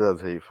 definitely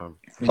does hate, fam.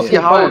 Yeah. See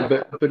how Fine,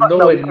 but fact that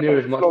nowhere we near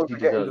took as much long as he to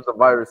get into deserves. the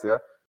virus, yeah.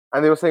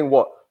 And they were saying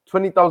what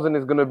 20,000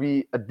 is gonna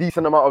be a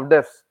decent amount of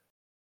deaths,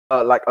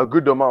 like a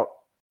good amount.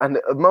 And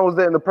the man was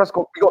there in the press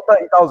conference. We got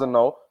 30,000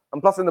 now,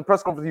 and plus in the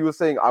press conference he was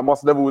saying, "I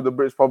must level with the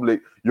British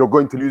public. You're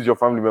going to lose your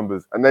family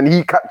members." And then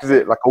he catches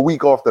it like a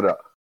week after that.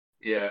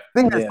 Yeah.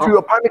 Thing is, to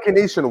a panicking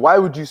nation, why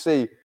would you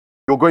say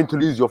you're going to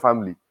lose your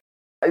family?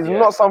 It's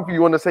not something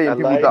you want to say in And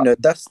people like- that No,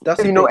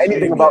 that's you a know bit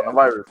anything extreme, about yeah. the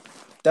virus.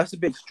 That's a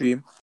bit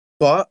extreme,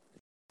 but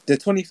the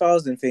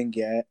 20,000 thing,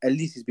 yeah, at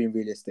least he's being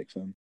realistic,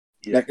 fam.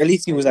 Yeah. Like, at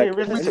least he was Yeah, like,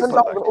 realistic, We at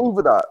least- 10,000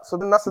 over that, so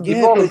then that's a Yeah,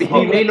 disaster. But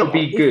he may not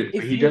be good, if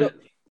but he you does. lot-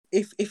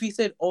 if he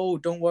said, "Oh,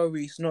 don't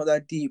worry, it's not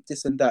that deep,"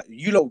 this and that,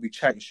 you lot would be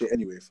chatting shit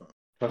anyway, fam.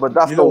 But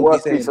that's You the know what worst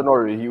he's case saying.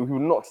 scenario. He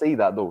would not say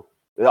that though.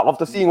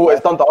 After seeing what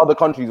it's done to other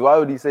countries, why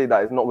would he say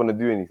that it's not going to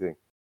do anything?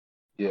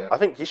 Yeah. I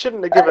think he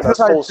shouldn't have given us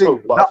Exercise false thing,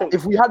 hope. But I think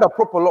if we had a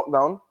proper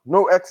lockdown,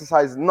 no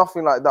exercise,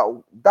 nothing like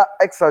that, that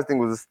exercise thing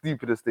was the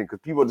stupidest thing because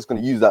people are just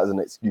going to use that as an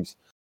excuse.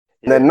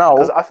 And then now,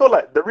 because I feel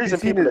like the reason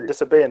seen people it- are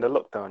disobeying the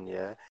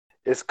lockdown,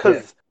 is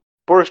because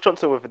Boris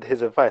Johnson with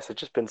his advice has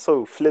just been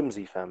so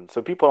flimsy, fam.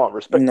 So people aren't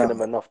respecting Nah.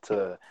 him enough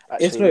to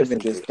actually It's not listen even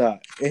to just it.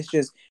 that. It's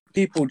just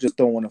people just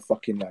don't want to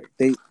fucking like.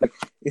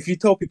 If you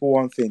tell people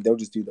one thing, they'll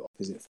just do the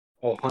opposite.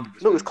 Oh,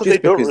 100%. No, it's because Just they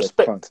don't because they're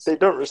respect. cunts. They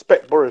don't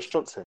respect Boris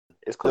Johnson.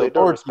 It's because the they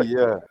don't authority,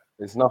 respect.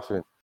 it's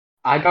nothing.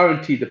 I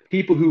guarantee the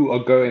people who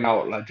are going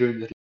out like during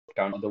this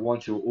lockdown are the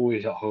ones who are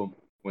always at home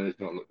when it's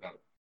not lockdown.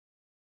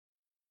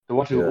 The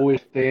ones who are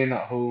always staying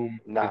at home,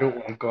 Nah. they don't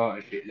want to go out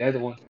and shit. They're the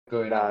ones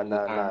going out all the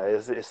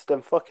time. It's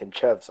them fucking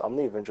chevs. I'm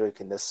not even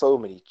joking. There's so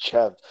many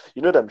chevs.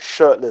 You know them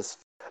shirtless,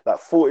 like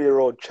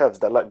 40-year-old chevs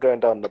that like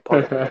going down the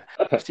pub.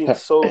 I've seen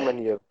so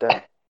many of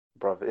them,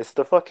 bro. It's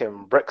the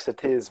fucking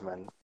Brexiteers,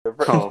 man. The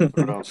Oh, bro.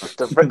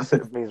 the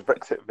Brexit means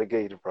Brexit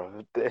Brigade,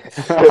 bro. They're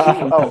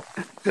all out.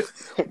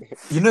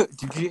 You know,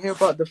 did you hear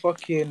about the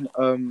fucking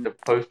The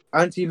post.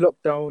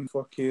 anti-lockdown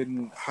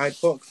fucking Hyde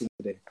Park thing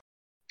today?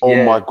 Oh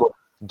Yeah. my god.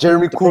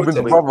 Jeremy The Corbyn's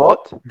protest. brother.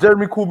 What?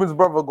 Jeremy Corbyn's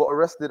brother got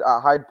arrested at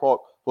Hyde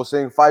Park for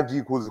saying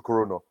 5G causes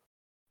corona.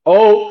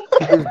 Oh!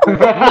 Is the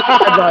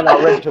headline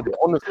I read today.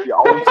 Honestly,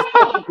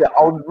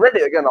 I read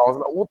it again. I was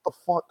like, what the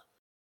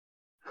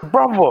fuck?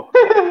 Brother,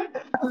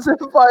 I said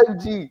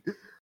 5G.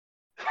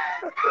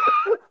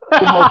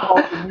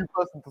 Almost a new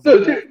person to No,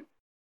 support. dude,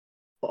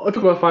 I'll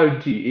talk about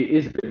 5G. It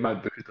is a bit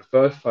mad because the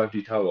first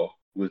 5G tower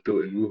was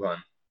built in Wuhan.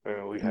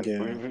 We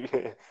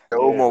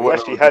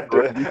actually had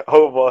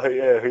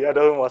we had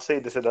Omar say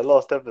this in the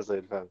last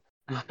episode, man.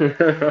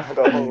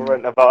 The whole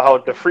rant about how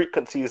the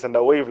frequencies and the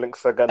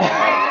wavelengths are gonna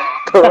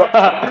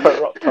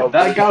corrupt our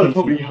That guy was brains.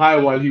 probably high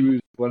while we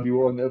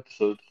were on the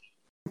episode.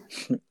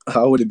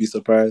 I wouldn't be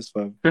surprised,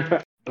 fam.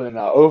 But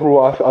now,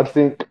 overall, I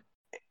think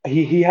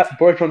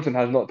Boris Johnson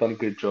has not done a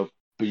good job,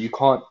 but you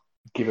can't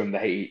give him the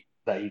hate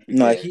that he's.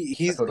 No, getting.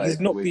 he's I feel like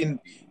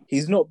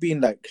not been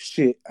like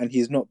shit, and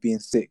he's not being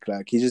sick.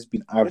 Like, he's just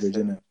been average,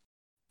 Listen. innit?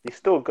 He's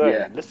still going.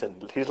 Yeah. Listen,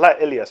 he's like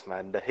Ilias,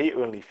 man. The hate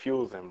only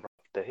fuels him, bro.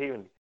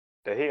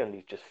 The hate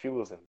only just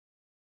fuels him.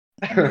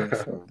 Yeah,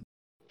 fam.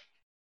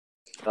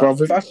 Bro,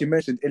 we've actually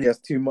mentioned Ilias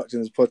too much in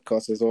this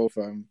podcast as well,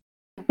 fam.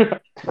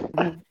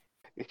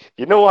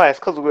 You know why? It's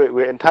because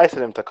we're enticing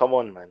him to come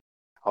on, man.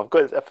 I've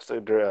got his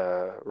episode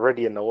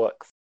ready in the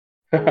works.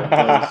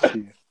 That is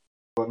true.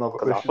 Another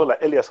Because I question. feel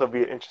like Ilias will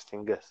be an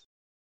interesting guest.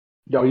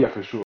 Yeah,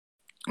 for sure.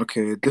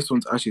 Okay, this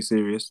one's actually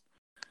serious.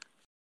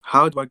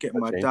 How do I get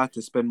my Okay. dad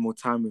to spend more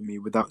time with me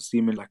without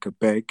seeming like a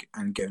beg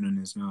and getting on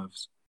his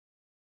nerves?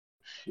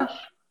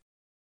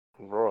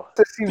 Bro.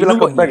 It seems You know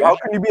like a what, beg. yeah? How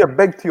can you be a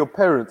beg to your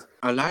parents?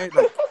 I like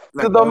To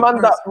the your man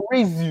parents, that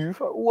raised you?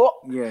 What?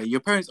 yeah, your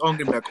parents aren't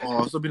gonna be like,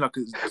 oh, stop being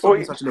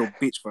Wait. such a little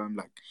bitch, fam.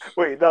 Like,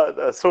 Wait,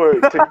 no, sorry.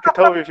 You can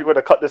tell me if you want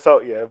to cut this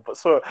out, yeah. But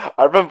so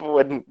I remember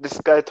when this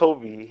guy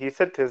told me, he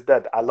said to his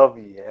dad, "I love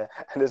you," yeah,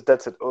 and his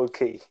dad said,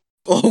 "Okay."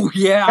 oh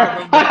yeah,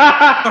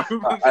 I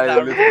remember. I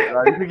remember that. Listen,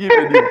 like, you can keep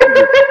it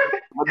deep.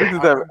 But this is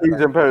I the remember that.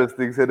 Asian parents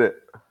thing, isn't it?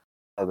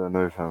 I don't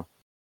know, fam.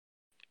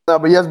 No,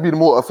 but he has been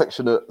more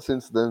affectionate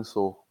since then,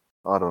 so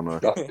I don't know.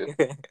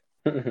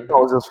 That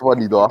was just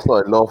funny though. I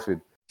started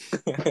laughing.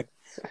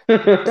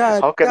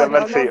 Dad, How can a Dad,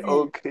 man I say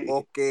love you. okay?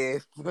 Okay.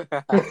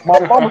 My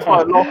mum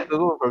started laughing as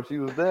well, bro. She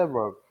was there,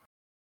 bro.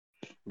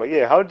 But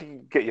yeah, how do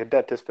you get your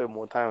dad to spend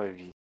more time with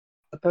you?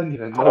 I don't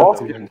even I'm know.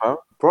 asking, fam.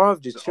 Bro,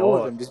 just chill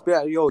with Oh. him. Just be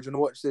like, yo, do you want to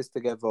watch this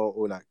together?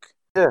 Or like,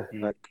 Yeah.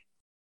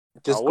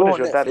 just What go is on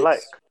your Netflix. dad like?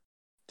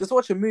 Just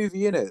watch a movie,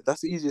 innit?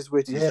 That's the easiest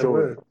way to Yeah, show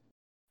bro. him.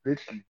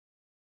 Literally.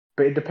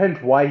 But it depends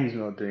why he's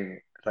not doing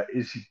it. Like,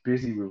 is he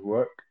busy with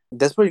work?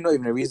 There's probably not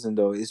even a reason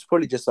though. It's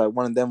probably just like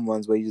one of them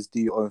ones where you just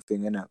do your own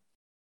thing, innit?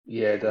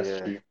 Yeah, that's Yeah.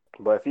 true.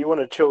 But if you want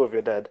to chill with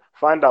your dad,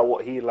 find out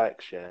what he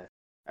likes, yeah,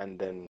 and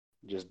then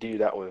just do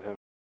that with him.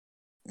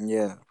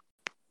 Yeah.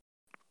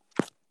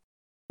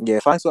 Yeah,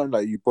 find something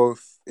that you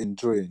both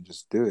enjoy and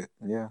just do it.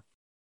 Yeah.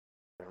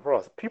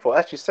 Bro, people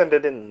actually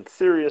sending in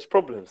serious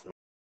problems.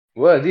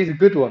 Well, these are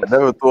good I ones.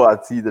 never thought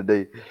I'd see the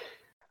day.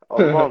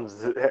 Oh,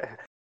 moms.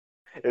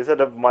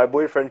 Instead of my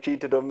boyfriend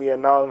cheated on me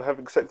and now I'm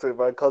having sex with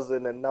my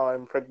cousin and now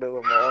I'm pregnant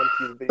with my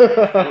auntie's baby.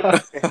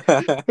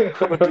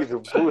 All these are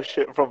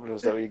bullshit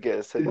problems that we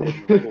get sent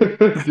in before.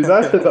 Did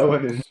I send that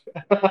one in?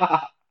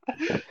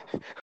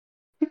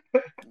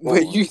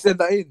 Wait, you said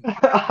that in?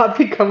 I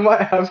think I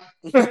might have.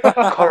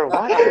 Karun,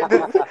 why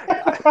did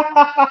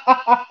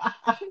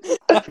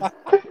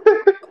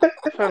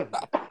Fam,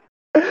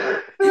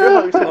 you know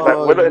how we said like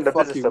Oh, we're not you in the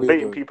business fucking of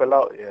baiting weirdo. people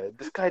out, yeah?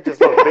 This guy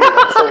just loves baiting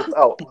himself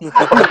out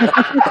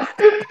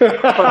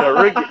on a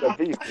regular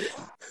basis.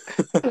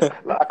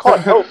 Like, I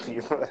can't help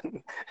you,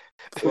 man.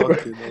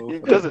 Fucking hell, He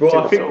fam. does it Bro, to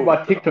I think himself.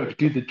 my TikTok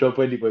do the job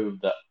anyway with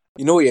that.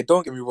 You know what? Yeah,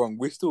 don't get me wrong.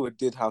 We still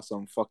did have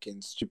some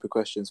fucking stupid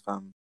questions,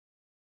 fam.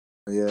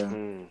 Yeah.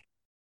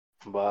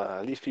 But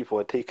at least people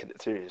are taking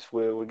it serious.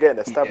 We're getting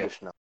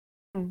established now.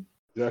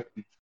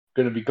 Exactly.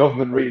 Gonna be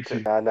government rated too.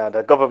 Nah,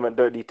 the government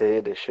don't need to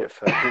hear this shit,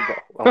 fam.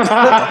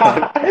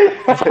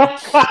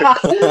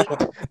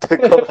 The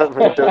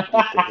government don't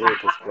need to hear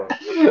this, bro.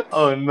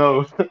 Oh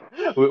no,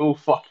 we're all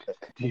fucked.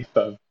 These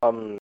fam.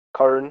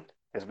 Karun,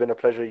 it's been a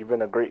pleasure. You've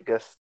been a great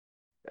guest.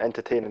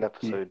 Entertaining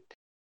episode.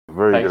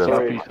 Very Thanks, good. I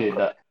Sorry. appreciate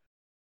that.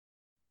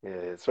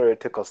 Yeah, sorry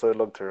it took us so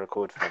long to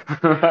record, fam.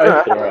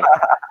 It's alright.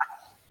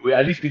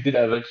 At least we did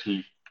it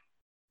eventually.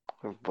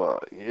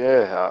 But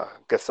yeah, I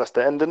guess that's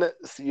the end in it.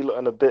 See you lot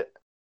in a bit.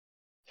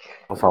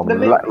 Some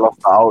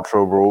lackluster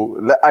outro, bro.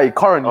 Hey,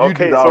 Karun, you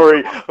do Okay, that.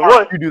 sorry.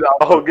 What? You do that.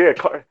 Oh yeah,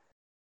 Karun.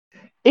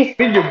 It's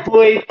been your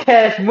boy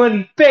Cash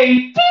Money,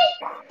 baby.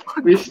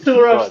 We're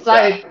still God,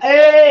 upside.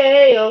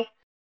 Hey, yo.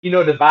 You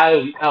know the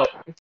vibe. We out.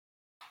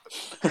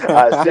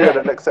 Alright, see you in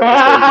the next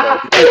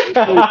episode,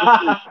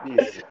 fam.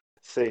 Jesus,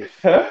 safe.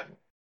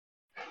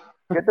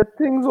 Get the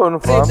things on,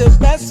 Save fam. the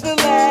best for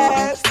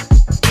last,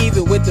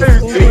 even with the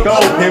Here we go.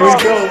 Here we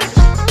go.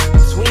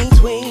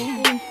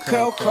 Swing,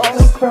 curl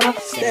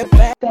cross, step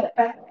back.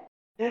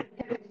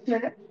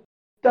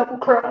 Double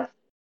cross.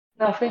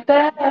 Nothing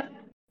that.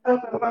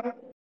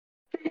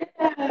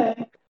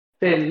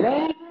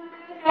 Finesse.